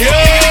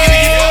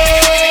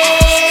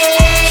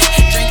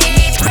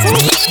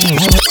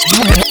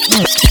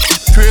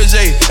 Pure J,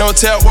 no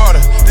tap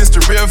water, this the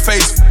real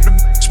face.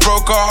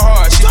 Broke our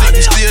heart, she think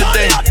we still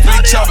dating.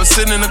 Big chopper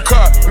sitting in the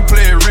car, we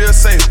play it real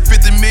safe.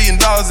 $50 million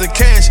in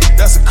cash,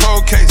 that's a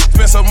cold case.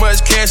 Spent so much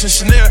cash in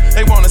Chanel,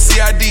 they want a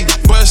CID.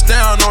 Bust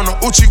down on the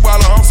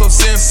Uchiwala, I'm so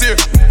sincere.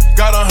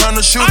 Got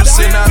 100 shooters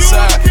sitting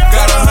outside.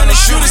 Got 100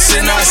 shooters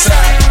sitting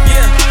outside.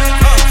 Yeah,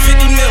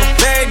 50 mil,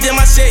 bagged in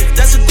my safe,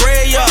 that's a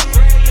graveyard.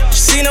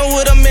 Seen her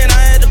with a man,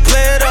 I had to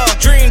play it off.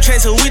 Dream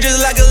chaser, we just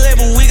like a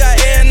label, we got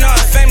A&R.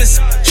 Famous,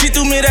 she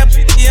threw me that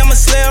yeah, I'm a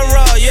slayer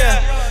raw, yeah.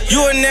 You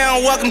are now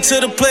welcome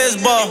to the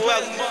players ball.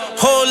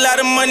 Whole lot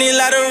of money,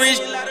 lot of rich,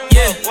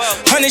 yeah.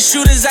 100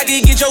 shooters, I can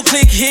get your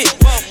click hit.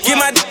 Get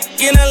my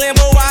in a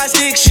Lambo, I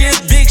stick shit,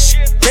 big shit.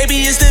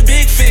 Baby, it's the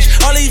big fish.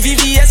 All these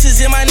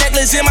VVS's in my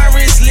necklace, in my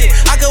wristlet.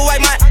 I could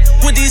wipe my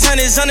with these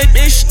hundreds on it,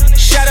 bitch.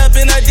 Shot up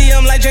in a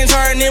DM like James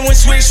Harden, then went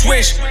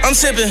swish. I'm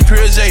sipping.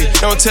 Pure J,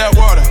 no tap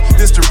water,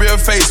 this the real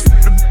face.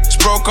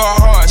 Broke our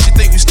heart, she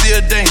think we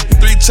still dating.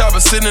 3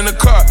 choppers sitting in the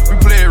car, we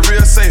play it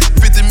real safe.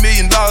 $50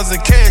 million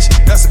in cash,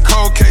 that's a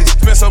cold case.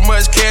 Spent so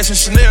much cash in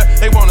Chanel,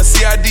 they want a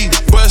CID.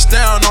 Bust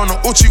down on the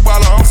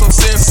Uchiwala, I'm so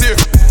sincere.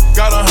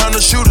 Got 100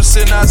 shooters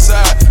sitting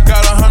outside.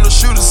 Got 100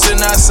 shooters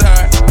sitting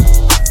outside.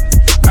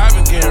 I've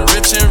been getting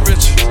richer and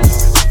richer.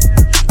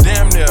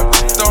 Damn near, I've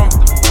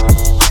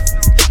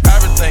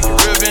been thinking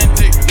real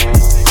vindictive.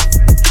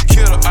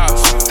 Kill the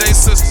ops, they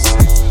sisters.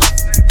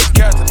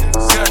 Got the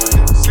niggas.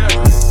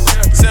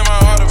 Send my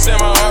auto.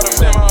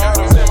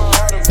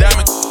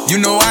 You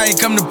know I ain't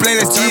come to play,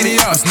 let's turn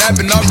me up.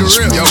 Snapping off the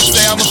rip, yo,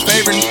 say I'm a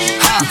favorite.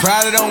 You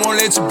probably don't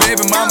wanna let your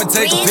baby mama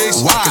take a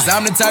picture. Why? Cause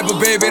I'm the type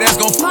of baby that's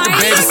gon' fuck the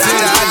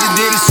babysitter. I just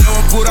did a show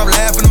and put up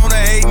laughing on the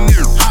hating.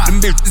 Them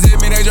bitches hit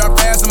me, they drop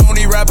fast, I'm on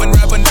these rapping.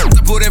 I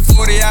put that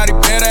 40 out, he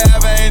better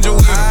have an angel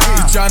with him.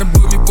 You tryna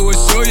book me for a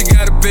show, you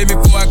gotta pay me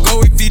before I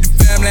go. We feed the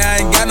family,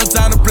 I ain't got no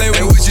time to play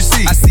with. Hey, what you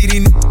see? I see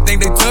these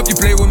think they tough, you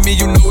play with me,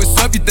 you know it's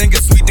up. You think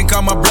it's sweet, then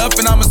call my bluff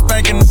and I'm a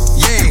spanking.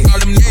 Yeah,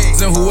 all them niggas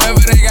and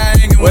whoever they got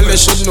hanging with. Well, they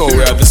should know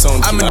we're at the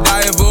song. I'ma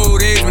die of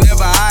old age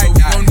whenever I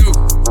die. What we gon' do?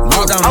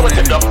 Walk down on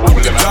that,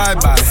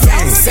 drive by.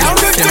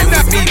 Chillin'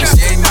 with me, but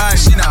she ain't mine,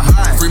 she not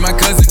high. Free my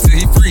cousin till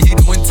he free, he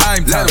doing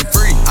time. Let him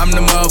free. I'm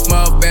the muff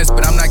best,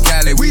 but I'm not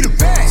Cali. We the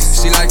best.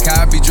 She like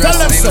how I be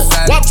dressed, ain't no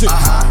salad.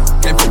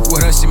 Can't fuck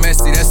with her, she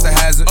messy, that's a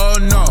hazard. Oh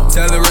no.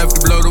 Tell the ref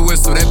to blow the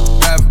whistle, that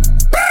have it.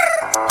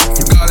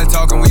 Fuck all that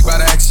talking, we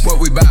bout action. What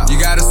we bout? You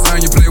got a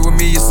son, you play with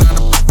me, your son.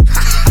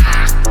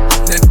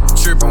 That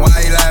trippin', why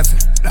you laughing?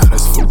 Nah,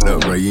 that's fucked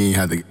up, bro. You ain't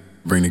have to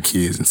bring the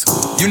kids into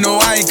it. You know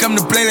I ain't come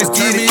to play, let's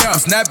turn me up.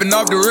 Snapping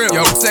off the rip,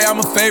 yo, say I'm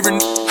a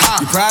favorite.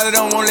 You probably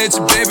don't wanna let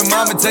your baby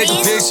mama take a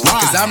picture.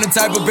 Cause I'm the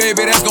type of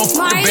baby that's gon'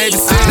 fuck the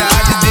babysitter. I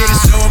just did a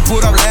show and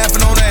put up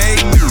laughing on the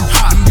hating.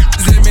 Them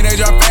bitches hit me, they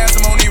drop fast,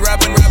 I'm on these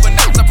rapping.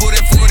 I put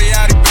that 40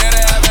 out, he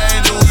better have an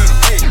angel with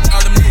him.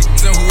 All them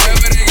niggas and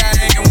whoever they got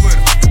hanging with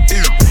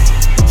him.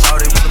 All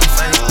they wanna be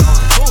famous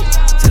on it.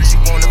 Said that she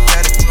want a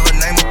paddock, put her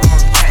name up on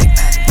it.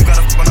 You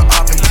gotta put her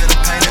up and get a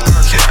painted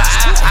earth.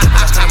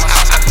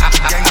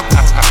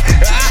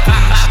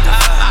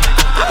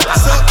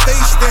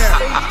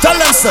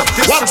 listen,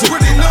 watch it.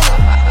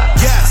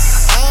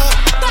 Yes.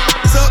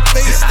 Up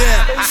face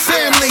down.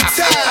 Family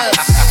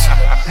ties.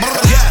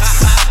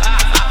 Yes.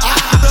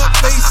 Up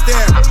face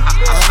down.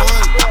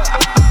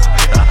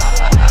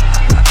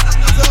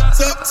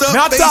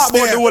 Now talk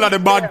about the whole of the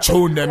bad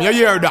tune them. You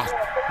hear that?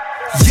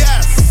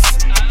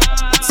 Yes.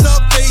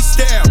 Up face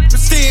down.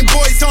 Pristine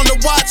boys on the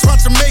watch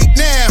them make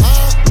now.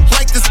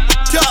 Like this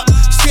up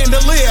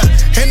chandelier.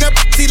 And that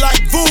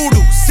like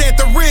voodoo.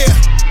 Santa Ria.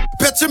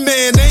 Bet your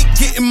man ain't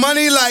getting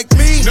money like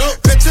me.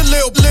 Nope. Bet your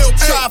lil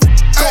chop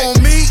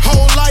on me.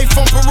 Whole life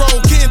on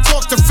parole, can't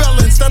talk to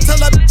felons. Now tell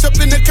that bitch up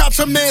in the cops,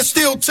 a man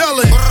still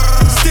telling.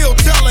 Still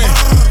telling.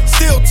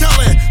 Still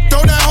telling. Throw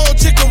that whole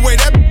chick away,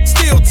 that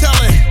still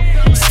telling.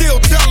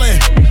 Still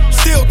telling.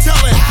 Still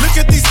telling. Look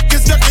at these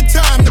niggas ducking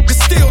time, niggas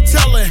still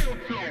telling.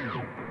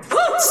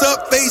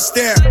 Sup face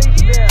down.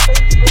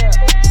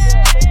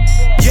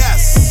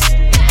 Yes.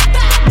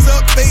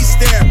 Sup face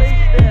down.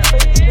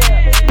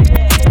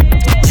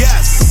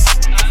 Yes,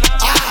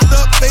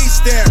 up face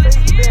down.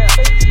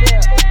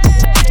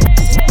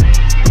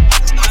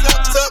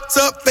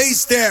 Up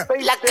face down.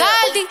 La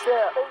Caldi,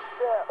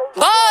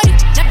 body,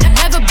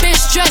 never been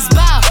stressed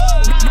by.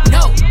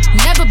 No,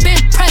 never been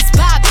pressed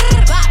by.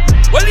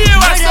 Well, you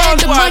are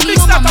so one.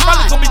 Mix that up a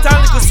little bit and a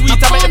little sweet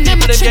and make the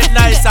people them get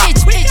nicer.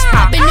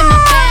 Been in my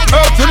bag,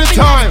 up to the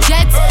time.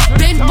 Jets,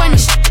 been running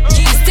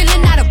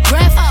still out of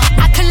breath.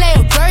 I can lay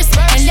a verse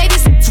and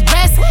ladies to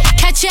rest.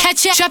 Catch it,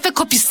 traffic,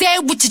 hope you say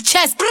it with your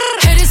chest.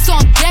 Hit this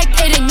on deck,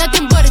 it ain't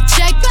nothing but a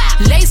check.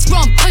 Lace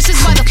run pushes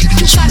while the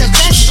try to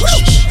best.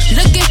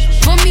 Looking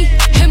for me,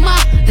 hit my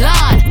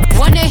line.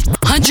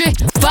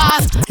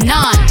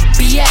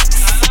 1-800-59-BX.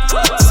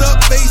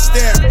 Sup face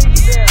down.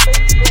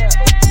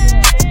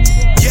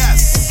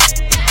 Yes.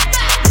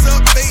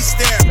 Sup face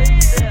down.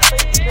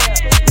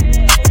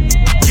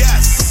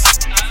 Yes.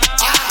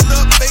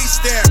 Sup face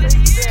down.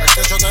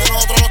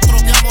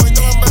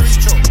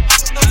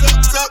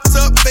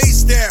 Sup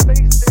face down.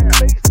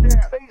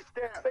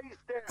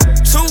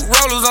 Two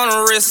rollers on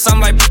the wrist, I'm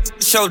like,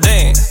 show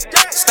dance.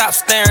 Stop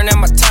staring at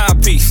my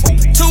timepiece.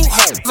 Two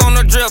hoes on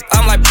the drip,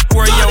 I'm like,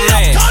 where your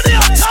man?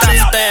 Stop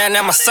staring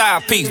at my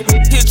side piece.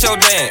 Hit your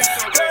dance.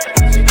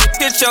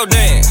 Hit your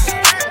dance.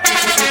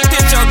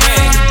 Hit your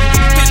dance.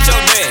 Hit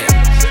your dance.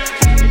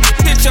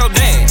 Hit your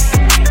dance.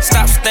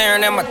 Stop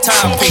staring at my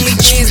timepiece. Only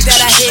dance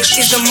that I hit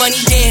is the money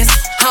dance.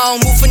 I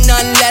don't move for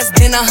nothing less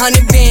than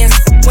 100 bands.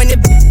 When the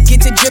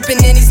get to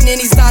dripping and these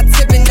ninnies start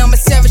tipping, I'm a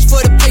savage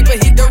for the paper,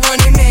 hit the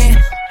running man.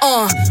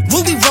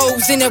 Ruby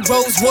Rose in that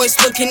Rolls Royce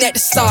looking at the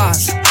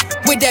stars.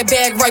 With that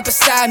bag right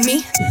beside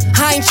me.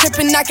 I ain't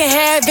tripping, I can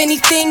have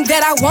anything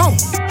that I want.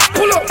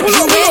 Pull up, you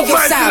and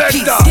your side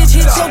piece.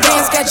 Hit your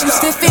dance, got you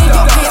stiff in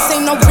your pants.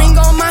 Ain't no ring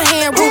on my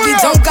hand, Ruby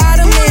don't got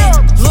a man.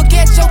 Look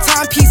at your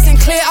timepiece and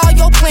clear all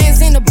your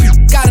plans in the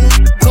got a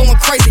going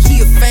crazy,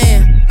 he a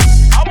fan.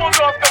 I want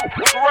to know if that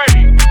was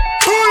ready.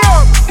 Pull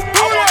up. I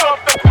want to know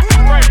if that was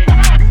ready.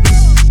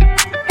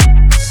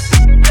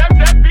 That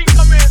beat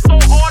come in so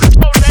hard and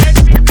so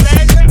nasty.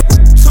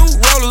 Two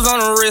rollers on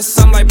the wrist,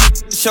 I'm like,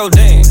 show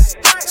dance.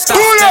 Stop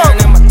staring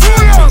at my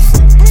timepiece.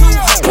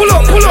 Pull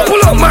up,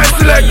 my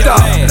selector.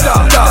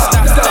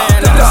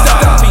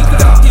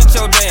 Hit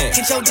your dance.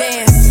 Hit your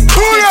dance.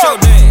 Hit your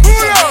dance.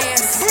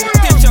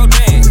 Hit your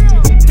dance.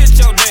 Hit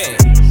your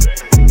dance.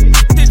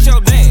 Hit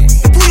your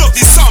dance. Pull up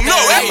this song, no,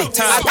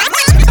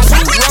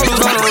 Two rollers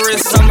on the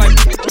wrist, I'm like,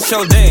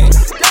 show dance.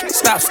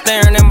 Stop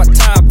staring at my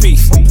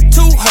timepiece.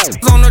 Two hoes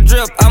on the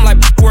drip, I'm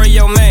like, where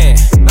your man?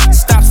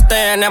 Stop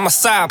staring at my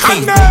side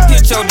piece.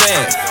 Hit your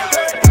dance.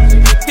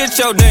 Hit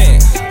your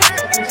dance.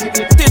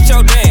 Hit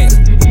your dance.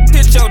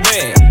 Hit your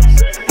dance.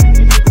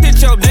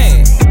 Hit your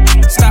dance.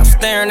 Stop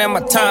staring at my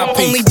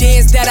timepiece. Only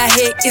dance that I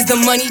hit is the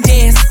money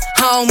dance.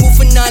 I don't move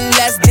for nothing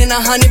less than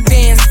 100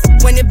 bands.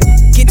 When the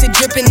get to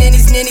dripping and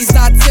these ninnies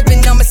start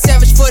tipping, I'm a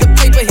savage for the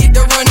paper, hit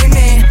the running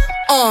man.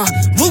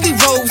 Ruby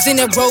Rose in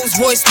that Rolls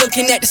Royce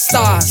looking at the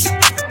stars.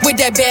 With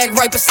that bag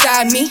right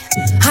beside me.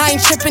 I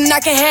ain't tripping, I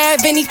can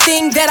have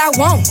anything that I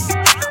want.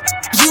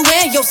 You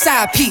and your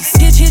side piece.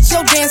 Hit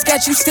your dance,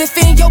 got you stiff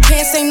in your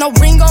pants. Ain't no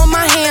ring on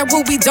my hand,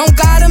 Ruby don't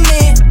got a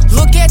man.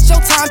 Look at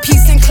your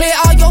timepiece and clear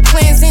all your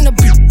plans in the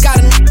got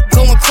a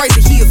going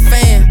crazy, he a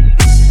fan.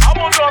 I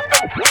want to know if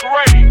that was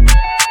ready.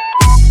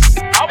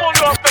 I want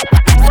to know if that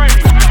was ready.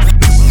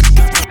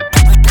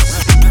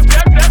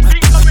 That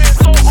beat come in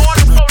so hard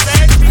and so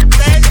nasty.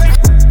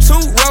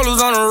 Two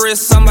rollers on the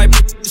wrist, I'm like,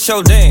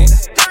 show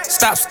dance.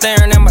 Stop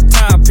staring at my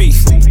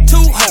timepiece.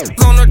 Two hoes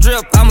on the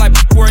drip, I'm like,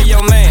 where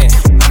your man?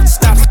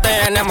 Stop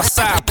staring at my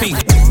side piece.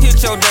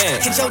 Hit your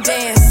dance. Hit your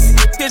dance.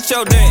 Hit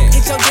your dance.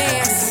 Hit your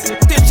dance.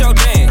 Hit your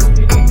dance.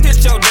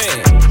 Hit your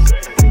dance.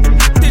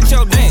 Hit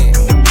your dance.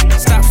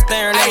 Stop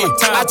staring at my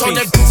timepiece. I told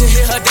that bitch to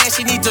hit her dance,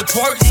 she need to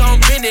twerk some.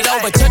 Bend it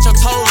over, touch her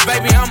toes,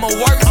 baby, I'ma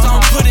work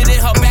some. Put it in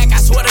her back, I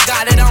swear to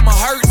God that I'ma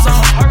hurt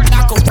some.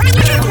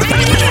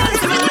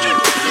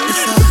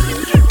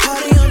 It's a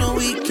party on the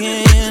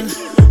weekend.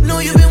 Know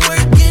you've been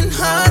working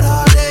hard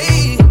all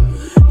day.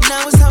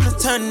 Now it's time to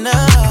turn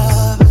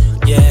up.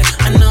 Yeah,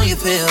 I know you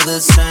feel the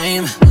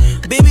same.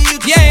 Baby, you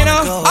just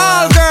wanna go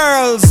all out.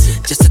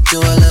 Girls. Just to do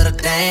a little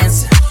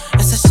dancing.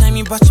 It's a shame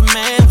you brought your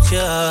man with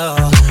you.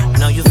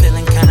 Know you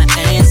feeling kinda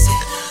antsy.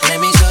 Let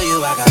me show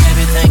you I got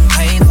everything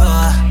paid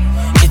for.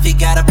 If you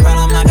got a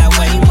problem, I got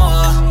way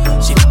more.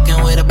 She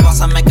fucking with a boss,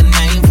 I make a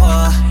name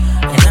for.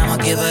 And I'ma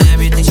give her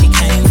everything she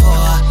came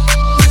for.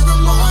 Till the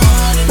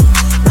morning,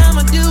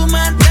 I'ma do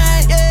my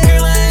thing.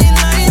 Girl, I ain't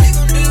lying, they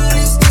gon' do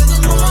this till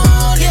the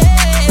morning.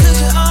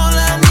 Cause you're all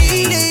I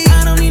need.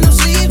 I don't need no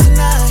sleep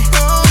tonight.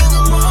 Till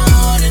the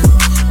morning,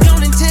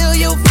 don't tell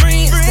your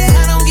friends that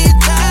I don't get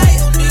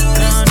tired. Do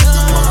this till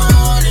the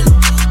morning.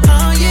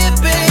 Oh yeah,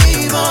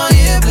 babe, oh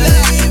yeah,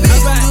 baby.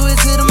 I'm gon' do it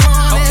till the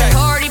morning. Okay.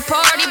 Party,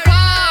 party,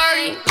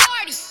 party.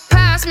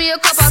 Pass me a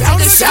cup, I'll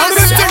take a shot.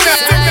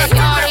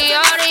 Party,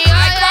 party,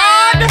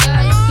 party.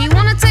 He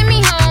wanna take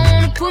me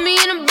home, put me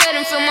in a bed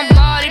and feel my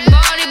body,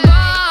 body,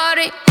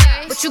 body.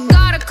 But you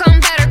gotta come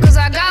better, cause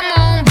I got my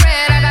own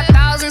bread. I got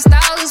thousands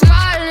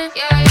piling.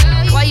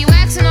 Why you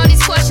asking all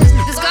these questions?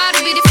 Niggas gotta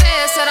be the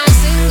fair, said I'm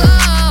single.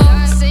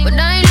 But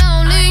I ain't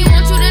lonely,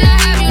 want you then I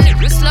have you.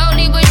 Niggas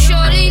slowly but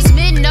surely, it's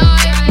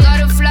midnight.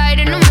 Got a flight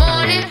in the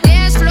morning.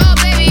 Dance floor,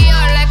 baby,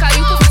 I like how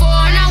you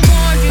perform. I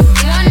warned you,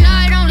 one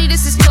night only,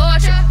 this is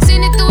torture.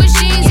 Seen it through his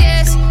jeans,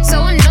 yes,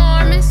 so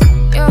enormous,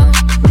 yeah.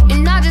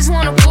 And I just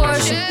want a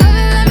portion.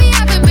 Let me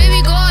have it,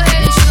 baby, go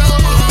ahead and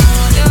stroke me.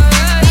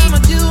 I'ma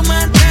do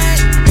my thing.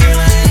 Girl,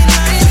 I ain't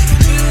lying,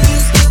 do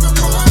this till the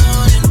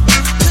morning.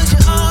 Cause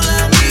you're all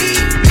I need.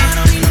 I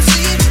don't need no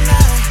sleep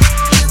tonight.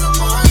 Till the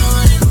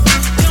morning.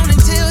 Don't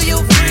tell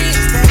your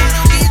friends that I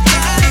don't get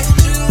tired.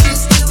 Do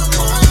this till the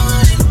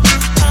morning.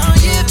 Oh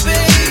yeah,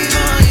 babe,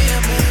 oh yeah,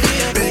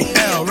 babe. Big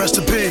L, rest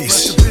in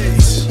peace.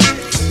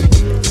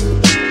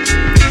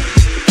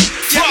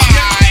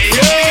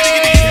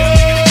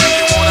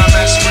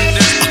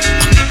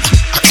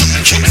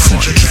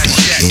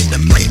 In the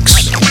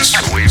mix.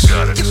 We've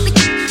got it.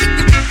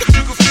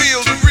 You can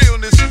feel the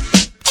realness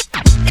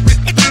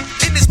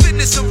in this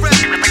business of rap.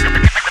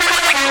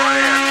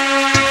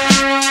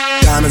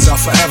 Diamonds are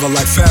forever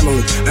like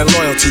family and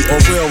loyalty,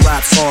 or real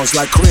rap songs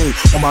like cream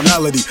on my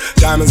melody.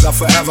 Diamonds are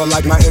forever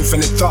like my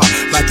infinite thought,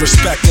 like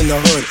respect in the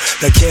hood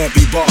that can't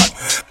be bought.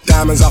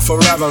 Diamonds are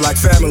forever like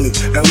family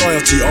and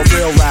loyalty, or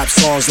real rap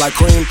songs like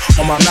cream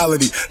on my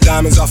melody.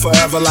 Diamonds are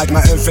forever like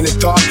my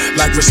infinite thought,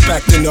 like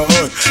respect in the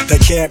hood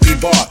that can't be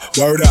bought.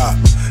 Word up,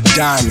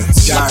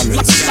 diamonds,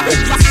 diamonds.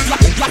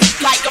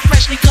 Like a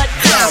freshly cut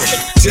diamond.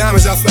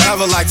 Diamonds are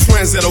forever like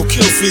friends that'll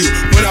kill for you.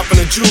 Went up in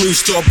a jewelry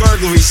store,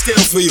 burglary,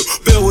 steal for you.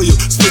 Bill will you,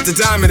 split the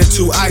diamond in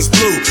two, ice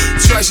blue.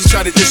 Tracy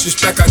try to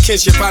disrespect our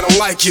kinship, I don't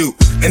like you.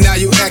 And now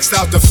you axed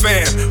out the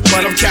fam,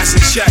 but I'm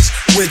cashing checks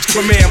with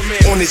Cremam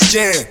on this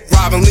jam.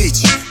 Robin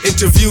Leach,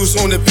 interviews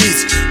on the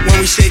beach. When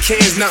we shake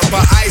hands, nothing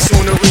but ice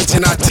on the reach.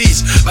 And I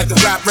teach, like the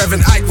rap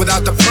Reverend Ike,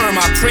 without the perm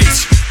I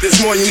preach.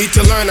 There's more you need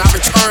to learn, I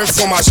return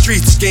for my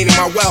streets. Gaining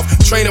my wealth,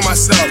 training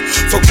myself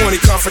for corny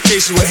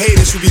confrontation with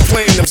haters who be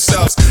playing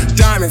themselves.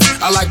 Diamonds,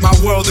 I like my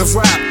world of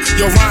rap.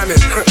 Yo, rhyming,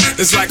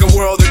 it's like a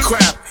world of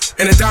crap.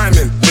 And a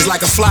diamond is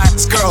like a fly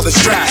girl that's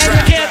strapped. And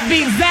you can't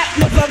beat that,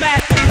 motherfucker.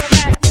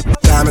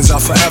 Diamonds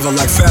are forever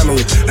like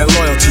family and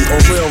loyalty,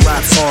 or real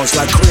rap songs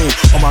like cream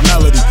on my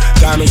melody.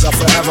 Diamonds are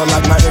forever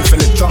like my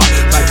infinite thought,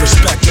 like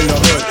respect in the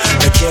hood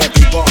that can't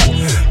be bought.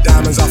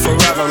 Diamonds are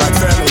forever like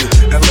family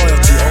and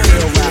loyalty, or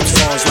real rap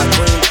songs like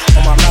cream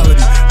on my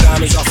melody.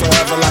 Diamonds are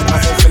forever like my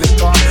infinite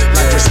thought,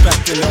 like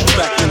respect in the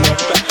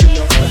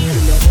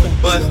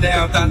Bust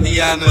down,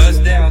 Tatiana.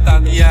 Bust down,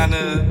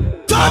 Tatiana.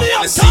 I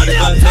wanna see you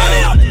bust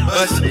down.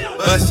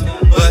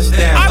 Bust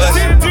down. I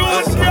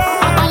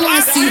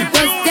wanna see you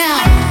bust down.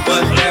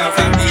 Bust down,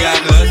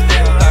 Tatiana. Bust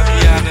down,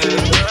 Tatiana.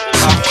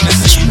 I wanna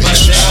see you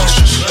bust down.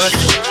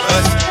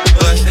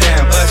 Bust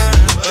down.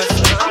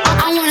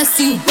 I wanna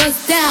see you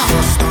bust down.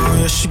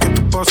 Yeah, she get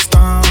the bust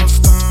down.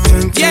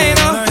 Yeah, you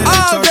know,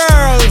 all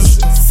girls.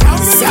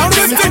 Sound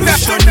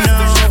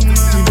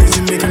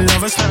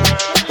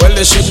Well,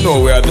 they should know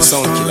we are the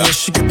sound killer. Yeah,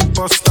 she get the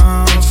bust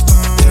down.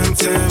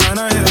 10-10, and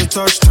I hear the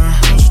touchdown.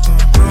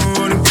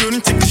 Oh, them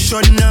couldn't take a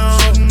shot now.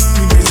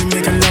 We busy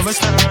making lovers.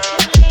 I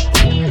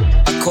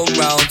come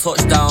round,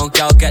 touchdown,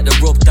 gal get the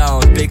rub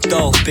down. Big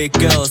dough, big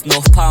girls,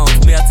 enough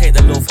pounds. Me, I take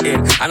the love in,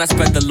 and I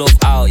spread the love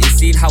out. You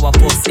seen how I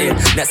bust in,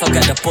 next I'll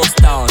get the bust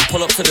down.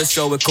 Pull up to the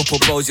show with couple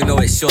bros, you know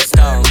it shuts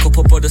down.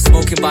 Couple brothers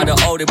smoking by the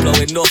old, they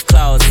blowing enough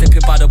clouds.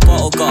 Sipping by the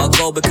bottle, gotta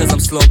go because I'm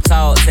slumped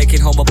out.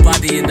 Taking home a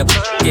body in the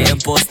getting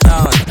bust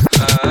down.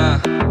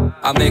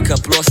 I make her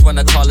blush when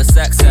I call her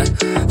sexy.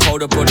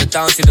 Hold her brother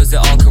down, she does it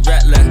all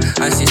correctly.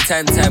 And she's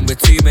 10-10 with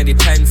too many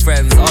pen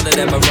friends. All of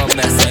them are wrong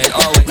mess, so it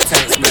always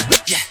tempts me.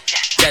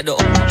 Get the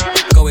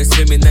going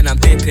swimming, then I'm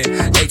dipping.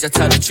 Age, I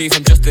tell the truth,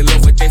 I'm just in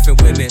love with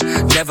different women.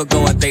 Never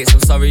go on dates,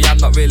 I'm sorry, I'm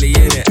not really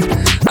in it.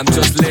 I'm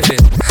just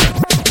living.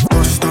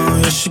 Bust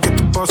down, yeah, she get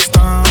the bust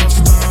down.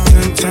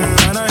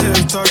 10-10, and I hear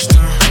the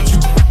touchdown.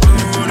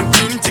 Oh, them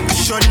couldn't take a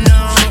shot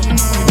now.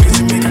 We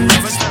busy making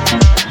lovers.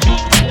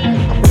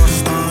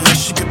 Bust down, yeah,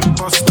 she get the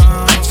bust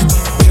down.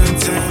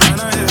 10-10,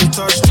 and I hear the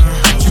touchdown.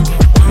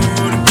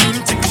 Oh, them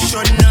couldn't take a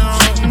shot now.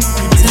 We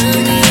busy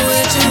making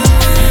lovers.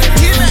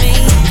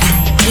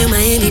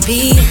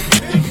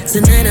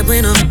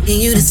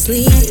 rocking you to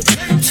sleep.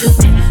 Two,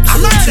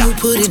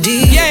 put it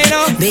deep. Yeah, you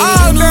know, baby,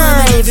 all you know I'm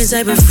a girls. different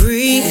type of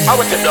freak.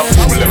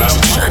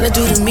 Tryna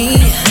do to me,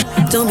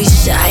 don't be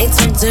shy,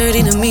 too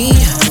dirty to me.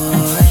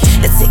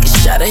 Let's take a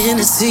shot of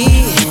Hennessy.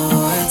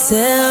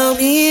 Tell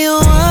me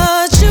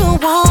what you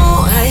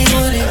want, how you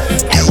want it.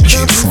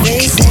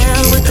 Face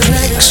down with the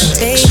leather,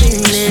 baby,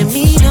 let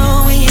me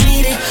know when you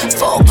need it.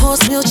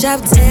 4-course meal,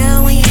 chop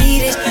down when you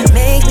need it.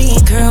 Make me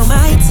curl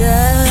my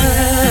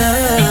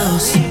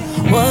toes.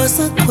 What's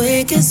the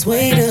quickest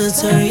way to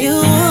turn you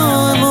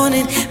on?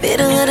 Morning,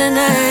 middle of the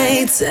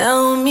night.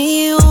 Tell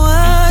me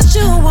what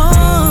you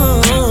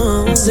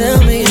want.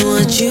 Tell me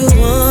what you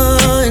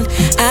want.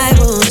 I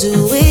will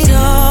do it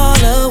all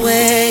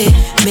away.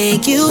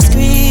 Make you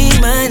scream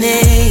my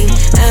name.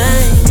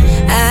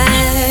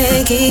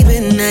 I keep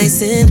it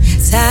nice and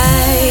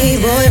tight.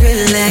 Boy,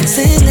 relax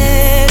and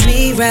let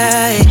me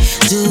ride.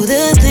 Do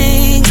the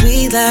things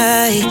we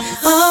like.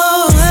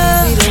 Oh,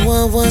 we don't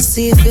want one,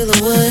 see you feel the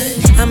wood.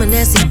 I'm a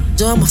nasty,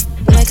 do I'm a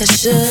like I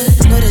should.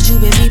 Know that you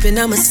been peeping,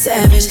 I'm a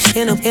savage.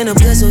 In a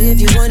blood, so if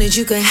you want it,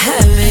 you can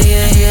have it,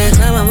 yeah, yeah.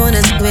 Climb up on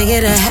that and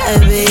get a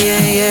habit,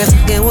 yeah, yeah.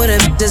 Get with a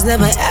that's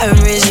never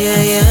average,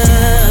 yeah, yeah.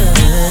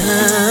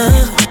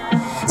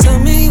 Tell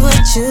me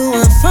what you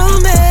want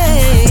from me,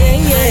 yeah,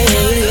 yeah,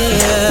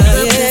 yeah.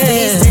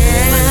 Face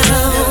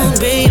down,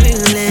 baby,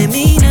 let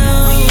me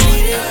know.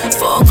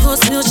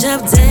 4-course meal,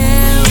 chop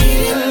down.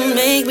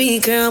 Make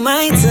me curl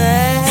my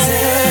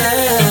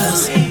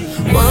toes.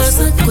 What's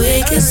the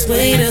quickest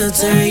way to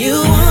turn you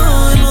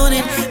on?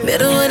 Morning,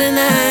 middle of the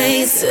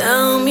night.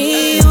 Tell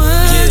me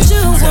what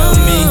you want. Tell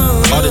me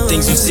all the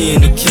things you see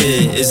in a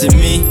kid. Is it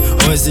me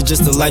or is it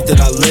just the life that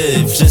I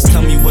live? Just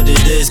tell me what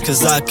it is,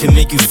 cause I can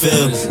make you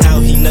feel how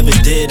he never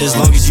did, as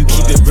long as you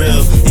keep it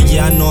real. And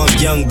yeah, I know I'm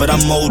young, but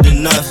I'm old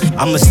enough.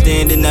 I'ma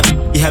stand in that,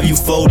 have you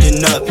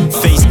folding up.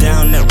 Face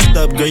down, that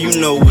up, girl, you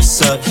know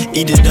what's up.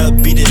 Eat it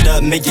up, beat it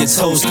up, make your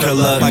toes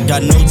curl up. I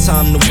got no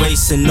time to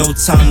waste and no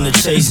time to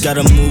chase.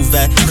 Gotta move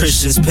at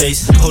Christian's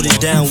pace. Hold it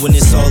down when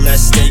it's all at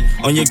stake.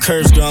 On your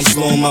curves, girl, I'm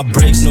slowing my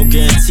brakes. No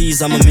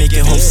guarantees, I'ma make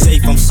it home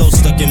safe. I'm so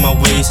stuck in my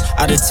ways.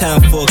 Out of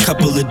town for a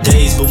couple of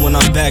days, but when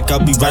I'm back, I'll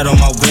be right on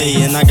my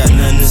way. And I got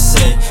nothing to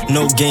say.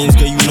 No games,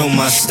 girl, you know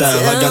my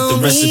style. I got the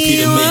recipe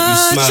to make you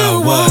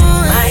smile. What?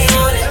 I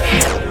want it.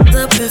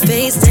 Up and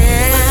face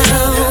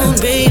down,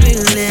 baby,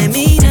 let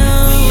me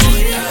know.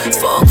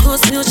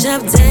 4-course meal,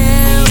 chop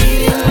down.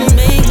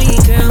 Make me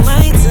curl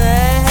my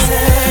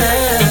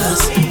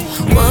toes.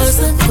 What's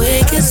the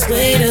quickest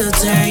way to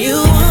turn you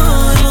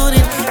on?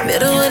 Morning,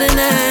 middle of the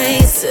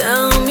night.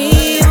 Tell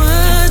me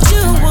what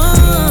you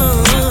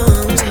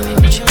want. Tell me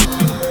what you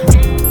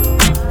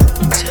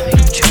want. Tell me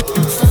what you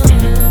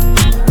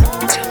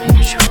want. Tell me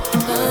what you want.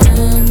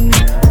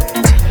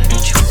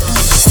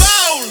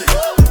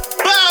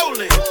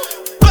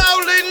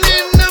 Bowling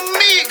in the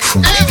mix.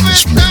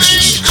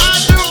 Everything I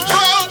do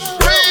wrong.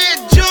 Red,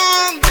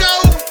 John,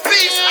 gold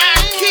fish. I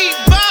keep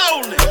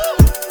bowling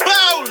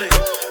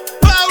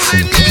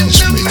in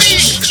the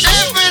mix.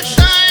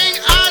 Everything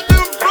I do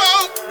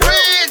wrong.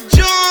 Red,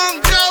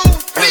 John, gold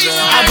fish.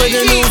 I put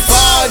the new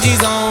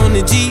 4Gs on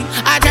the G.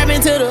 I trap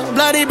into the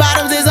bloody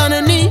bottoms is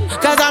underneath.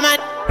 Cause I might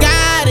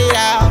got it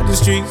out the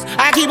streets.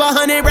 I keep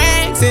 100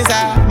 racks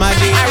inside my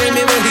jeans. I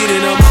remember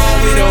hitting them all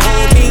with the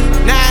whole team.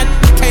 Now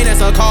can't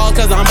answer calls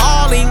cause I'm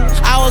balling.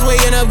 I was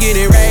waking up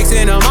getting racks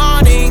in the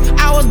morning.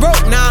 I was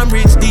broke, now I'm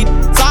rich, deep,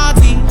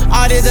 salty.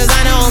 All this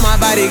designer on my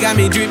body got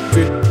me drip,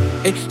 drip.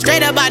 Hey,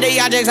 straight up out the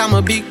objects, I'm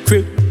a big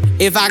crip.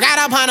 If I got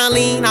up on a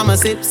lean, I'ma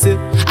sip, sip.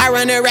 I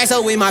run the racks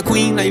up with my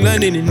queen like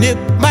London and Nip.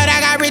 But I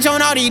got rich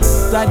on all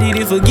these, I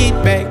didn't forget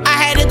back. I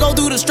had to go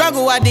through the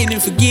struggle, I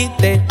didn't forget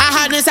that. I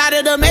hopped inside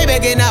of the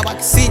Maybach and now I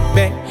can sit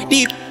back.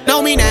 Deep,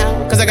 know me now,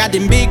 cause I got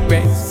them big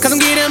racks. Cause I'm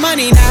getting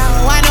money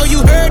now, I know you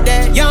heard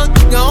that. Young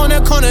on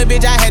the corner,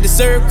 bitch, I had to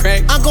serve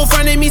crack. Uncle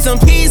fronted me some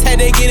peas, had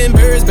to get them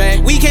birds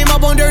back. We came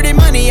up on dirty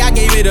money, I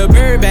gave it a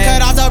bird back.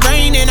 Cut off the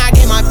brain and I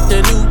gave my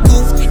the new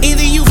coupe.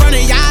 Either you from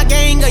the y'all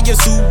gang or you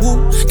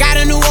Subaru. Got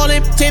a New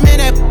Orleans Tim and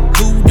that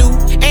voodoo.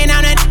 And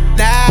I'm that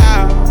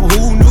now,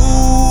 who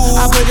knew?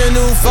 I put the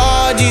new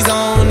 4Gs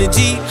on the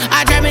G.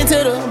 I trap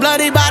into the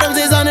bloody bottoms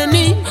is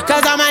underneath.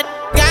 Cause I might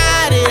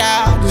got it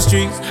out the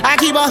streets.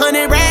 I keep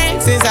 100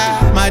 racks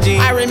inside my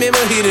jeans. I remember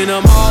hitting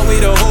them all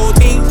with the whole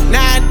team.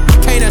 Now I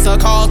can't answer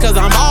calls cause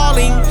I'm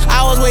balling.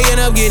 I was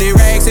waking up getting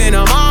racks in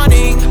the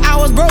morning. I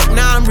was broke,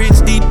 now I'm rich,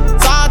 deep,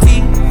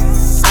 salty.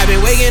 I've been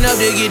waking up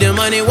to get the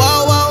money,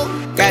 whoa, whoa.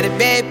 Got a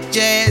bad bitch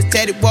ass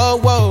tatted, whoa,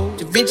 whoa.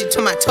 Da Vinci to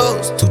my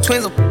toes, 2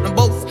 twins on them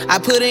both. I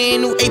put her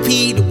in new AP,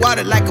 the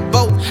water like a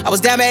boat. I was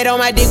down bad on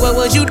my dick, what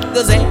was you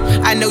niggas at?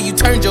 I know you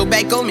turned your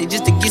back on me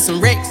just to get some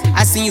wrecks.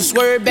 I seen you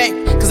swerve back,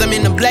 cause I'm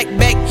in the black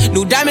back.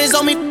 New diamonds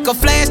on me, a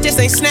flash, this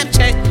ain't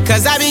Snapchat.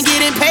 Cause I been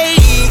getting paid.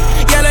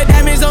 Yellow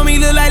diamonds on me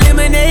look like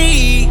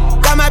lemonade.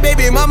 Got my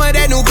baby mama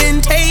that new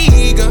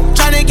Bentayga.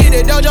 Tryna get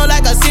a dojo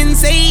like a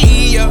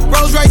sensei.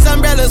 Rolls Royce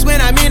umbrellas when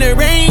I'm in the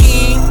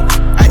rain.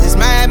 I just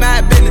mind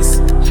my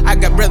business. I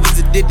got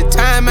brothers that did the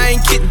time, I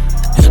ain't kidding.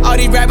 All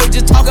these rappers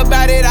just talk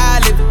about it, I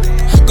live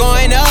it.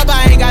 Going up,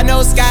 I ain't got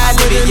no sky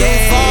limit,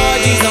 yeah.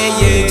 4G's on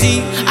the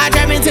G. I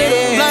trap into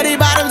the bloody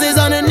bottoms is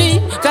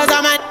underneath. Cause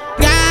all my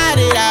got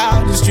it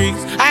out the streets.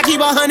 I keep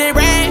 100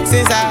 racks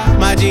inside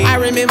my jeans. I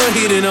remember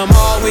hitting them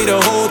all with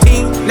the whole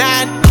team.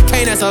 Now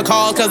can't answer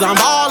calls cause I'm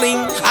balling.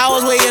 I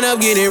was waking up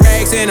getting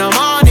racks in the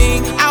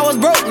morning. I was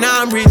broke,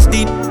 now I'm rich,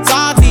 deep,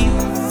 salty.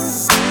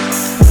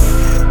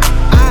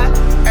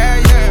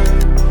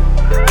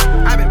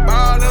 I been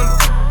ballin'.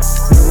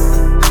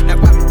 That's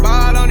why we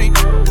ball on it.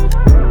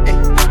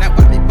 That's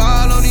why we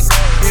ball on it.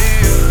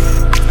 Yeah.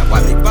 That's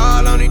why we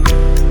ball on it.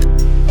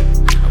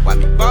 That's why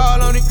we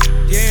ball on it.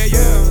 Yeah,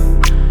 yeah.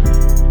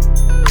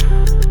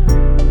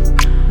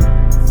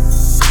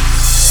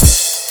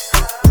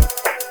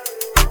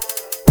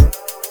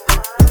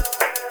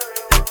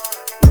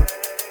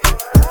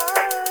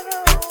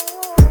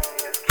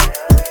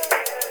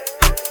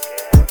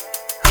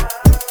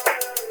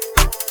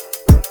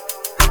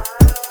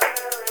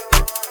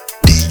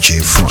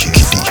 DJ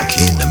Frankie